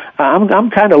 So I'm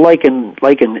kind of liking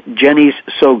Jenny's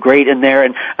So Great in there.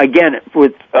 And again,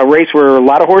 with a race where a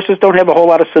lot of horses don't have a whole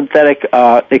lot of synthetic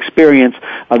experience,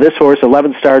 this horse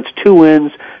 11 starts, 2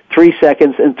 wins, 3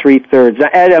 seconds and 3/3. Now,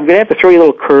 Ed, I'm going to have to throw you a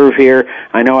little curve here.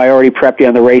 I know I already prepped you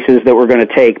on the races that we're going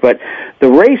to take, but the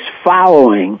race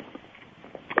following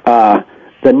the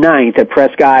 9th at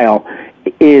Presque Isle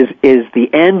is the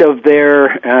end of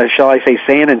their, shall I say,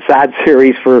 sand and sod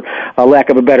series, for a lack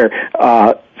of a better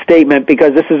statement,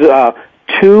 because this is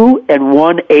 2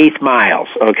 1/8 miles.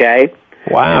 Okay.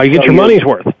 Wow, you get your money's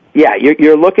worth. Yeah,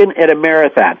 you're looking at a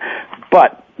marathon,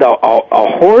 but a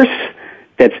horse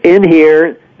that's in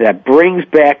here that brings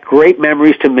back great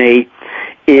memories to me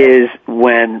is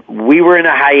when we were in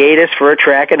a hiatus for a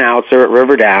track announcer at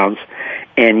River Downs,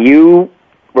 and you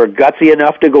were gutsy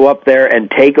enough to go up there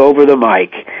and take over the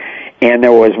mic. And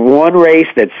there was one race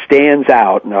that stands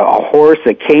out, a horse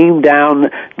that came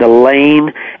down the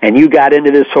lane, and you got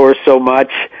into this horse so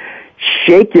much.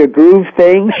 Shake your groove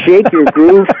thing, shake your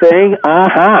groove thing,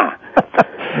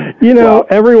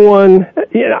 Everyone,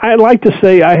 I'd like to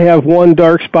say I have one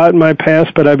dark spot in my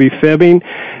past, but I'd be fibbing.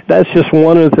 That's just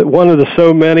one of the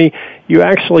so many. You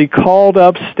actually called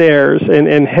upstairs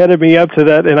and headed me up to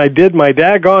that, and I did my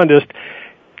daggondest.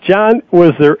 John,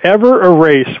 was there ever a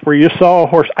race where you saw a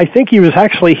horse? I think he was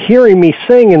actually hearing me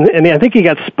sing, and I think he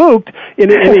got spooked,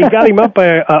 and he got him up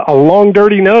by a long,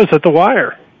 dirty nose at the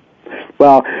wire.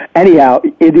 Well, anyhow,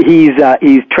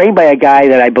 he's trained by a guy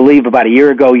that I believe about a year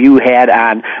ago you had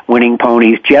on Winning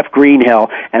Ponies, Jeff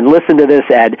Greenhill. And listen to this,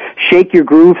 Ed. Shake Your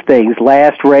Groove Thing's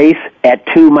last race at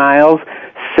 2 miles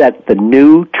set the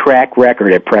new track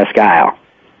record at Presque Isle.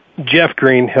 Jeff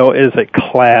Greenhill is a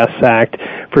class act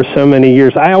for so many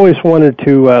years. I always wanted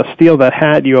to steal that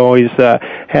hat you always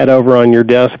had over on your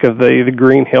desk of the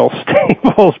Greenhill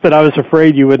Stables, but I was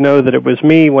afraid you would know that it was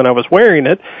me when I was wearing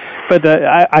it. But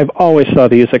I've always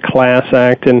thought he is a class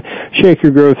act, and Shake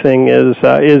Your Groove Thing is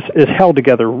held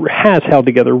together, has held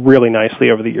together really nicely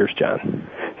over the years, John.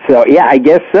 So, yeah, I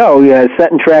guess so.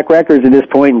 Setting track records at this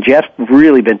point, and Jeff's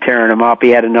really been tearing them up. He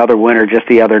had another winner just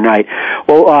the other night.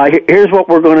 Well, here's what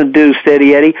we're going to do,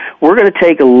 Steady Eddie. We're going to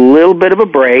take a little bit of a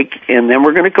break, and then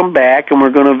we're going to come back, and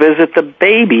we're going to visit the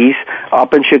babies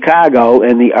up in Chicago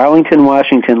and the Arlington,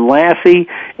 Washington Lassie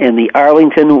and the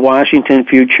Arlington, Washington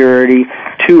Futurity,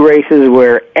 2 races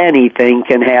where anything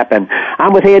can happen.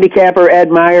 I'm with handicapper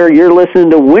Ed Meyer. You're listening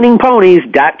to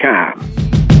WinningPonies.com.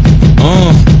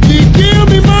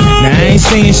 Now I ain't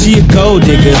saying she a gold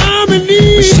digger,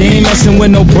 but she ain't messing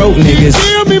with no broke niggas.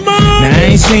 Now I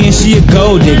ain't saying she a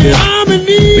gold digger,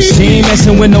 but she ain't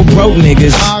messing with no broke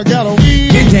niggas.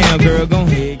 Get down, girl, go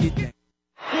ahead, get down.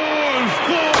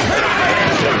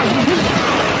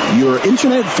 Your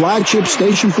internet flagship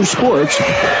station for sports.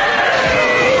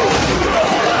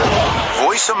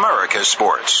 Voice America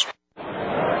Sports. And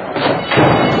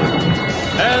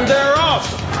they're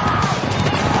off.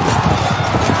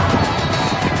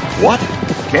 What?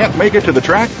 Can't make it to the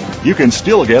track? You can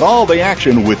still get all the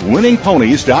action with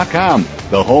winningponies.com,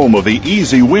 the home of the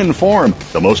easy win form,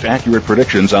 the most accurate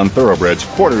predictions on thoroughbreds,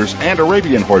 quarters, and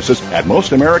Arabian horses at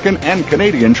most American and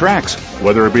Canadian tracks.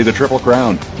 Whether it be the Triple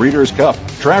Crown, Breeders' Cup,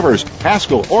 Travers,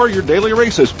 Haskell, or your daily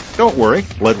races, don't worry,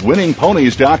 let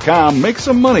winningponies.com make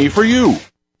some money for you.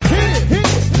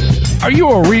 Are you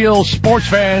a real sports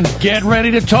fan? Get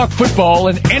ready to talk football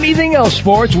and anything else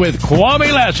sports with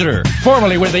Kwame Lassiter,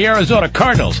 formerly with the Arizona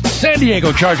Cardinals, San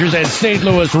Diego Chargers, and St.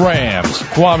 Louis Rams.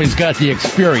 Kwame's got the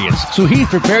experience, so he's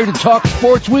prepared to talk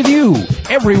sports with you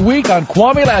every week on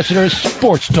Kwame Lassiter's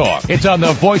Sports Talk. It's on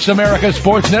the Voice America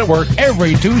Sports Network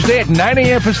every Tuesday at 9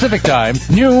 a.m. Pacific Time,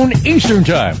 noon Eastern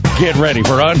Time. Get ready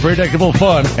for unpredictable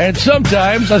fun and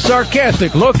sometimes a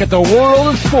sarcastic look at the world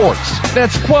of sports.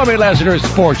 That's Kwame Lassiter's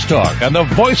Sports Talk on the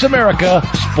Voice America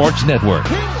Sports Network.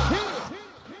 The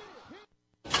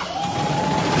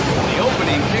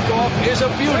opening kickoff is a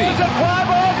beauty. There's a fly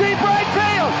ball deep right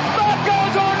field. Back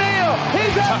goes O'Neal. He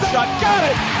Shot. Got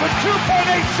it with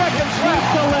 2.8 seconds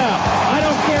left. To left. I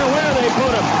don't care where they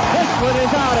put him. This one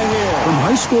is out of here. From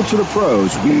high school to the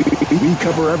pros, we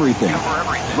cover everything.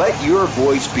 Let your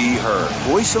voice be heard.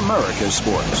 Voice America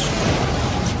Sports.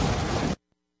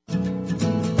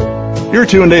 You're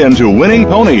tuned in to Winning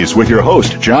Ponies with your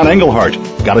host, John Englehart.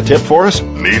 Got a tip for us?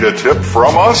 Need a tip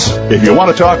from us? If you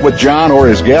want to talk with John or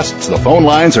his guests, the phone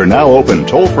lines are now open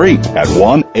toll-free at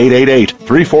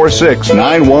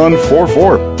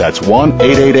 1-888-346-9144. That's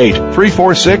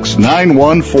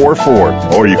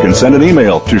 1-888-346-9144. Or you can send an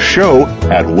email to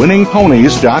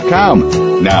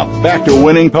show@winningponies.com. Now, back to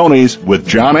Winning Ponies with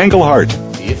John Englehart.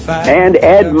 And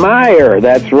Ed Meyer,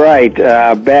 that's right,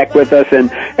 back with us. And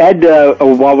Ed,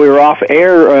 while we were off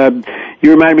air,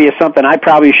 you reminded me of something I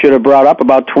probably should have brought up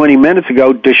about 20 minutes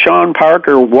ago. DeShawn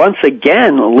Parker once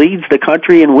again leads the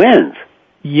country in wins.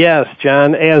 Yes,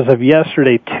 John, as of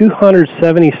yesterday,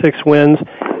 276 wins,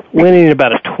 winning at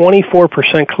about a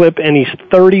 24% clip, and he's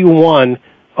 31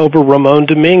 over Ramon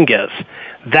Dominguez.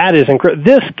 That is incredible.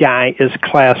 This guy is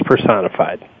class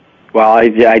personified. Well,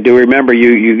 I do remember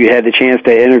you had the chance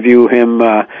to interview him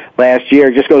last year.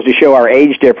 It just goes to show our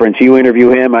age difference. You interview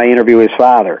him, I interview his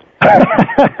father.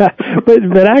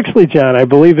 but actually, John, I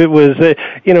believe it was,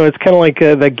 it's kind of like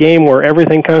the game where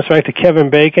everything comes back to Kevin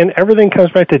Bacon. Everything comes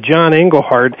back to John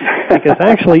Englehart, because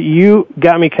actually you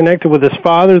got me connected with his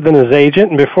father, then his agent,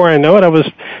 and before I know it, I was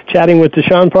chatting with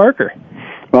DeShawn Parker.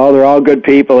 Well, they're all good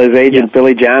people. His agent,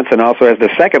 Billy Johnson, also has the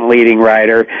second leading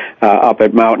rider up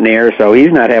at Mountaineer, so he's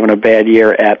not having a bad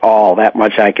year at all. That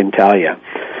much I can tell you.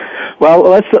 Well,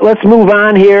 let's move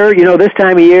on here. You know, this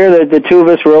time of year, the two of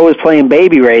us were always playing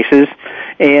baby races,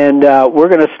 and we're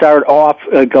going to start off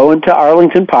going to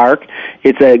Arlington Park.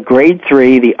 It's a Grade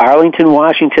 3, the Arlington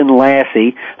Washington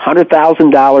Lassie,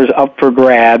 $100,000 up for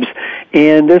grabs,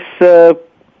 and this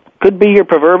could be your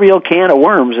proverbial can of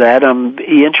worms, Ed. I'm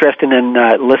interested in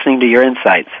listening to your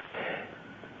insights.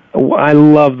 I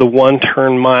love the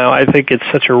one-turn mile. I think it's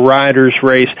such a rider's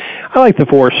race. I like the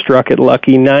 4 Struck It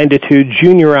Lucky, 9-2,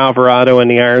 Junior Alvarado in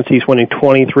the irons. He's winning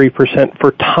 23%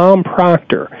 for Tom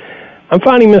Proctor. I'm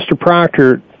finding Mr.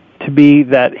 Proctor to be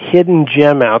that hidden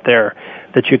gem out there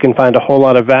that you can find a whole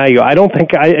lot of value. I don't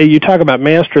think, you talk about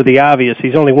Master of the Obvious,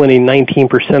 he's only winning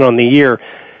 19% on the year.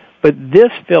 But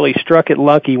this filly, Struck It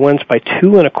Lucky, wins by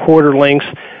 2 1/4 lengths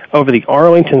over the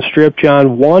Arlington Strip,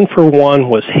 John. 1 for 1,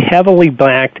 was heavily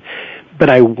backed. But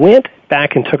I went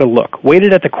back and took a look,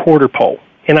 waited at the quarter pole,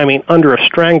 and I mean under a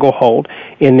stranglehold,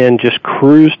 and then just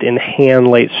cruised in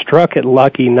hand late. Struck It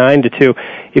Lucky, 9-2.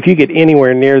 If you get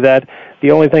anywhere near that,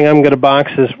 the only thing I'm going to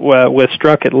box is with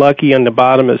Struck It Lucky. On the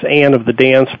bottom is Anne of the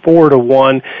Dance,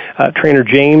 4-1. Trainer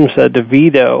James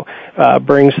DeVito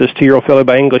brings this 2-year-old filly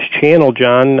by English Channel,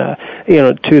 John,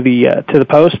 to the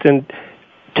post, and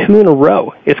 2 in a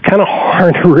row. It's kind of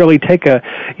hard to really take a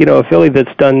filly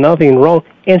that's done nothing wrong,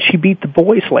 and she beat the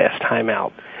boys last time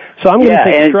out. So I'm going to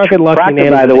take Struck It Lucky. Proctor,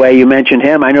 by the way, you mentioned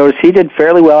him. I noticed he did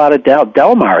fairly well out of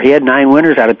Del Mar. He had 9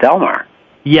 winners out of Del Mar.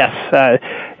 Yes,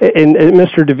 and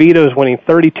Mr. DeVito is winning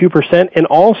 32%, and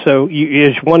also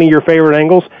is one of your favorite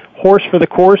angles, horse for the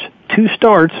course, 2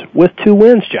 starts with 2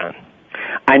 wins, John.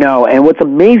 I know, and what's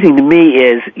amazing to me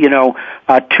is,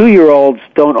 2-year-olds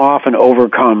don't often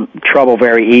overcome trouble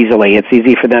very easily. It's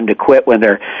easy for them to quit when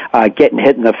they're getting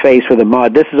hit in the face with the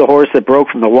mud. This is a horse that broke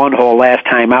from the 1 hole last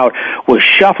time out, was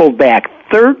shuffled back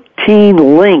 13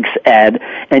 lengths, Ed,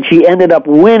 and she ended up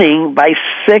winning by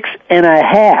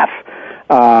 6.5.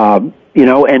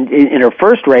 And in her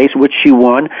first race, which she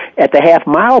won at the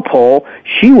half-mile pole,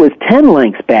 she was 10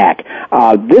 lengths back.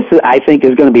 This, I think,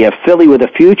 is going to be a filly with a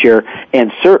future,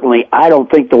 and certainly I don't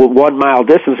think the 1 mile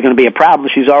distance is going to be a problem.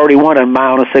 She's already won a 1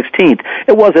 mile and a 16th.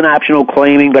 It was an optional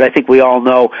claiming, but I think we all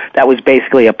know that was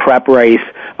basically a prep race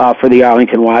for the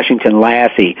Arlington Washington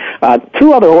Lassie.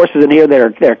 2 other horses in here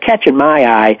that are catching my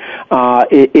eye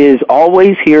is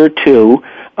Always Here Too.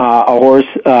 A horse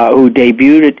who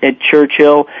debuted at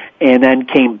Churchill and then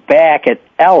came back at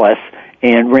Ellis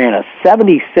and ran a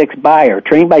 76 buyer,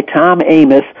 trained by Tom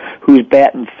Amos, who's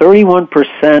batting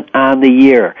 31% on the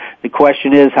year. The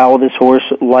question is, how will this horse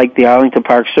like the Arlington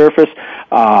Park surface?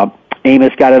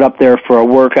 Amos got it up there for a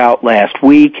workout last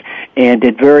week and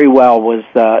did very well, was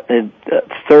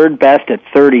third best at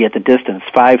 30 at the distance,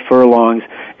 5 furlongs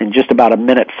and just about a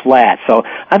minute flat. So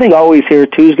I think Always Here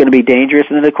Too is going to be dangerous.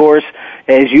 And, of course,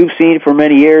 as you've seen for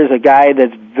many years, a guy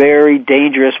that's very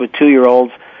dangerous with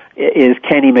 2-year-olds is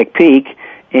Kenny McPeak.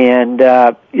 And,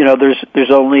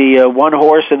 there's only one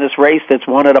horse in this race that's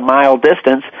won at a mile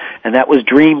distance, and that was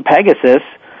Dream Pegasus.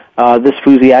 this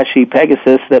Fusiachi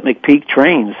Pegasus that McPeak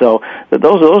trains. So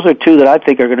those are two that I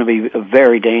think are going to be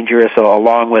very dangerous,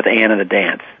 along with Anna the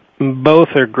Dance.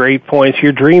 Both are great points.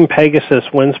 Your Dream Pegasus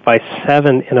wins by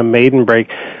 7 in a maiden break.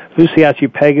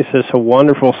 Fusiachi Pegasus, a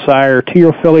wonderful sire.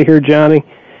 2-year-old filly here, Johnny,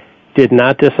 did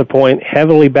not disappoint.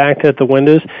 Heavily backed at the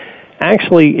windows.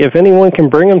 Actually, if anyone can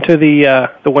bring him to the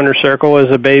winner's circle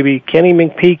as a baby, Kenny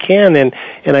McPeak can,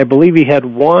 and I believe he had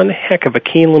one heck of a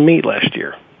Keeneland meet last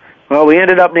year. Well, we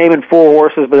ended up naming 4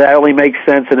 horses, but that only makes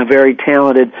sense in a very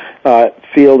talented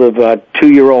field of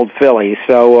 2-year-old fillies.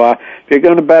 So if you're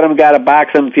going to bet them, got to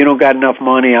box them. If you don't got enough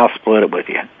money, I'll split it with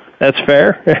you. That's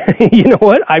fair. You know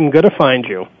what? I'm going to find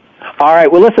you. All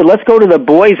right, well, listen, let's go to the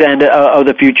boys' end of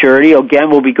the Futurity.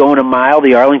 Again, we'll be going a mile,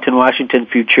 the Arlington, Washington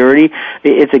Futurity.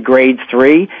 It's a grade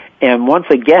 3. And once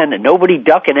again, nobody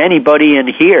ducking anybody in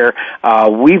here.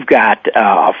 We've got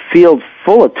a field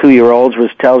full of 2-year-olds,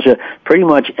 which tells you pretty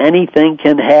much anything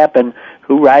can happen.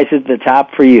 Who rises to the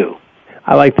top for you?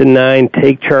 I like the 9,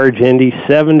 Take Charge Indy,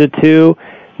 7-2.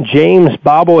 James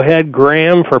Bobblehead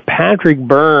Graham for Patrick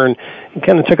Byrne. He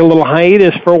kind of took a little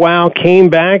hiatus for a while, came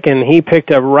back, and he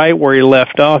picked up right where he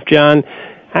left off, John.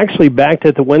 Actually backed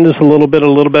at the windows a little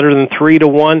better than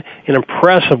 3-1. An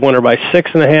impressive winner by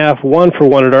 6.5,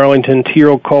 1-for-1 at Arlington,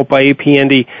 2-year-old colt by AP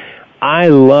Indy. I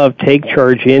love Take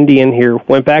Charge Indy in here.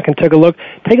 Went back and took a look.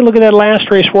 Take a look at that last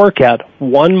race workout.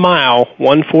 1 mile,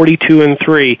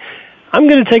 1:42.3. I'm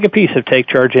going to take a piece of Take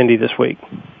Charge Indy this week.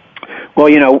 Well,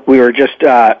 you know, we were just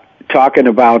talking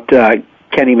about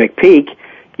Kenny McPeak.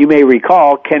 You may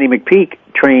recall Kenny McPeak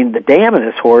trained the dam of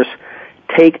this horse,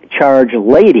 Take Charge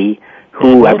Lady,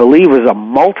 who I believe was a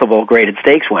multiple graded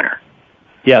stakes winner.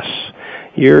 Yes.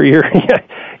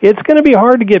 It's going to be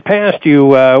hard to get past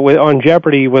you on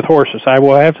Jeopardy with horses. I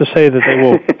will have to say that they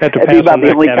will have to pass. That'd be about on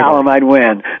the only category. column I'd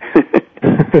win.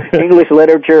 English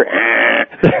literature.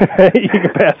 You can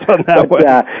pass on that one.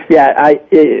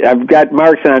 I've got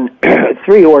marks on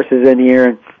 3 horses in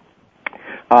here.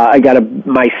 I got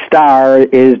my star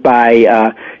is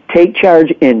by Take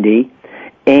Charge Indy,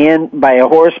 and by a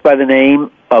horse by the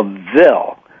name of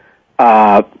Ville.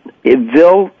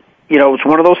 Ville, you know, it's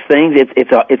one of those things.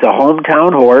 It's a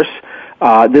hometown horse.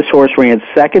 This horse ran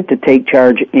second to Take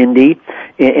Charge Indy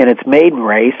in its maiden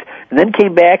race, and then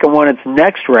came back and won its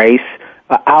next race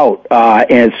out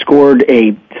and scored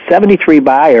a 73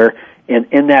 buyer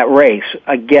in that race.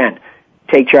 Again,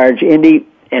 Take Charge Indy,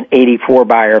 an 84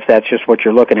 buyer, if that's just what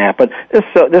you're looking at. But this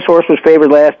horse was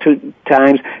favored last 2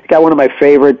 times. It's got one of my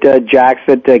favorite jocks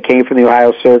that came from the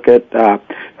Ohio circuit.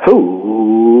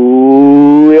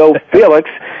 Julio Felix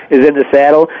is in the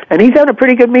saddle, and he's having a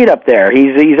pretty good meet up there.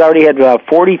 He's already had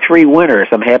 43 winners.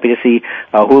 I'm happy to see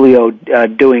Julio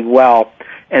doing well.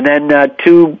 And then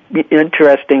 2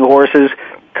 interesting horses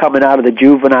coming out of the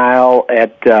juvenile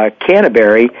at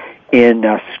Canterbury in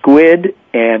Squid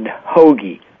and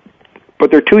Hoagie. But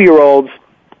they're 2-year-olds,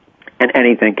 and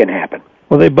anything can happen.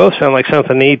 Well, they both sound like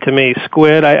something neat to me.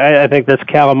 Squid, I think that's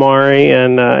calamari,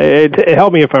 and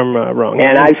help me if I'm wrong.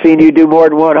 And I've seen you do more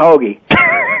than one Hoagie.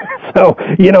 So,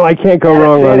 you know, I can't go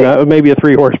wrong on maybe a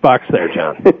 3-horse box there,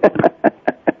 John.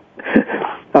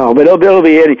 Oh, but it'll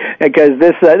be any, because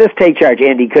this Take Charge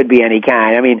Indy could be any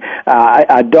kind. I mean,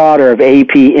 a daughter of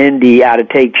AP Indy out of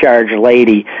Take Charge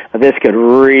Lady. This could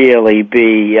really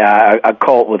be a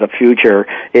colt with a future.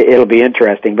 It'll be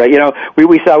interesting. But you know,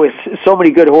 we saw so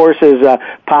many good horses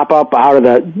pop up out of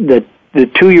the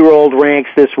 2-year-old ranks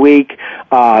this week.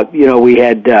 You know, we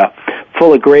had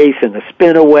Full of Grace in the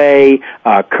Spinaway,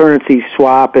 Currency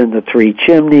Swap in the Three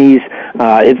Chimneys.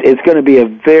 It's going to be a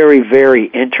very, very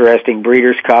interesting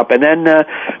Breeders' Cup. And then,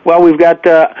 we've got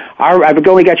I've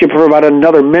only got you for about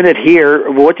another minute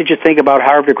here. What did you think about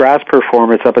Harv de Grasse'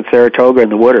 performance up at Saratoga in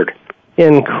the Woodard?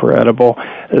 Incredible,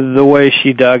 the way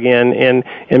she dug in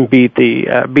and beat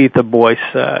the boys.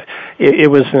 It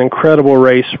was an incredible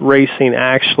race. Racing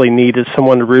actually needed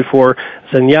someone to root for.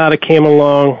 Zenyatta came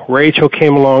along. Rachel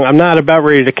came along. I'm not about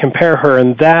ready to compare her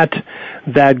in that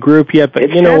group yet, but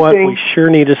you know what? We sure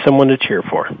needed someone to cheer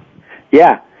for.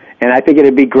 Yeah. And I think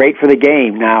it'd be great for the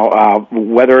game. Now,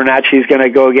 whether or not she's going to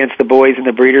go against the boys in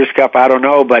the Breeders' Cup, I don't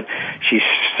know, but she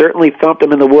certainly thumped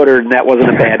them in the Woodard, and that wasn't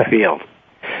a bad field.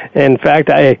 In fact,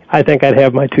 I think I'd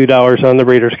have my $2 on the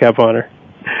Breeders' Cup on her.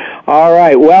 All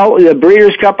right. Well, the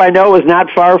Breeders' Cup, I know, is not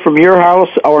far from your house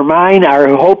or mine. I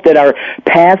hope that our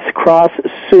paths cross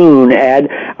soon, Ed.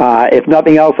 If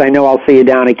nothing else, I know I'll see you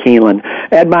down at Keeneland.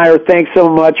 Ed Meyer, thanks so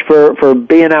much for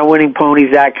being on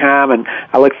winningponies.com, and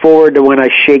I look forward to when I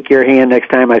shake your hand next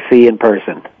time I see you in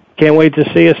person. Can't wait to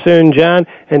see you soon, John.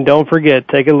 And don't forget,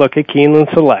 take a look at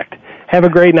Keeneland Select. Have a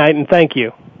great night, and thank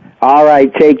you. All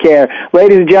right, take care.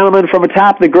 Ladies and gentlemen, from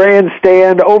atop the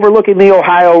grandstand overlooking the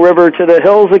Ohio River to the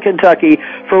hills of Kentucky,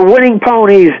 for Winning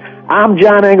Ponies, I'm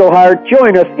John Englehart.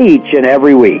 Join us each and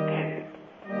every week.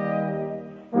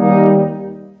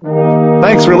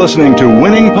 Thanks for listening to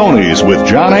Winning Ponies with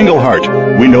John Englehart.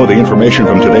 We know the information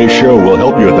from today's show will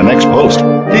help you at the next post.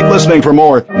 Keep listening for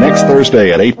more next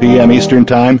Thursday at 8 p.m. Eastern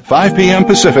Time, 5 p.m.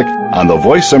 Pacific on the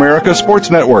Voice America Sports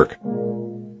Network.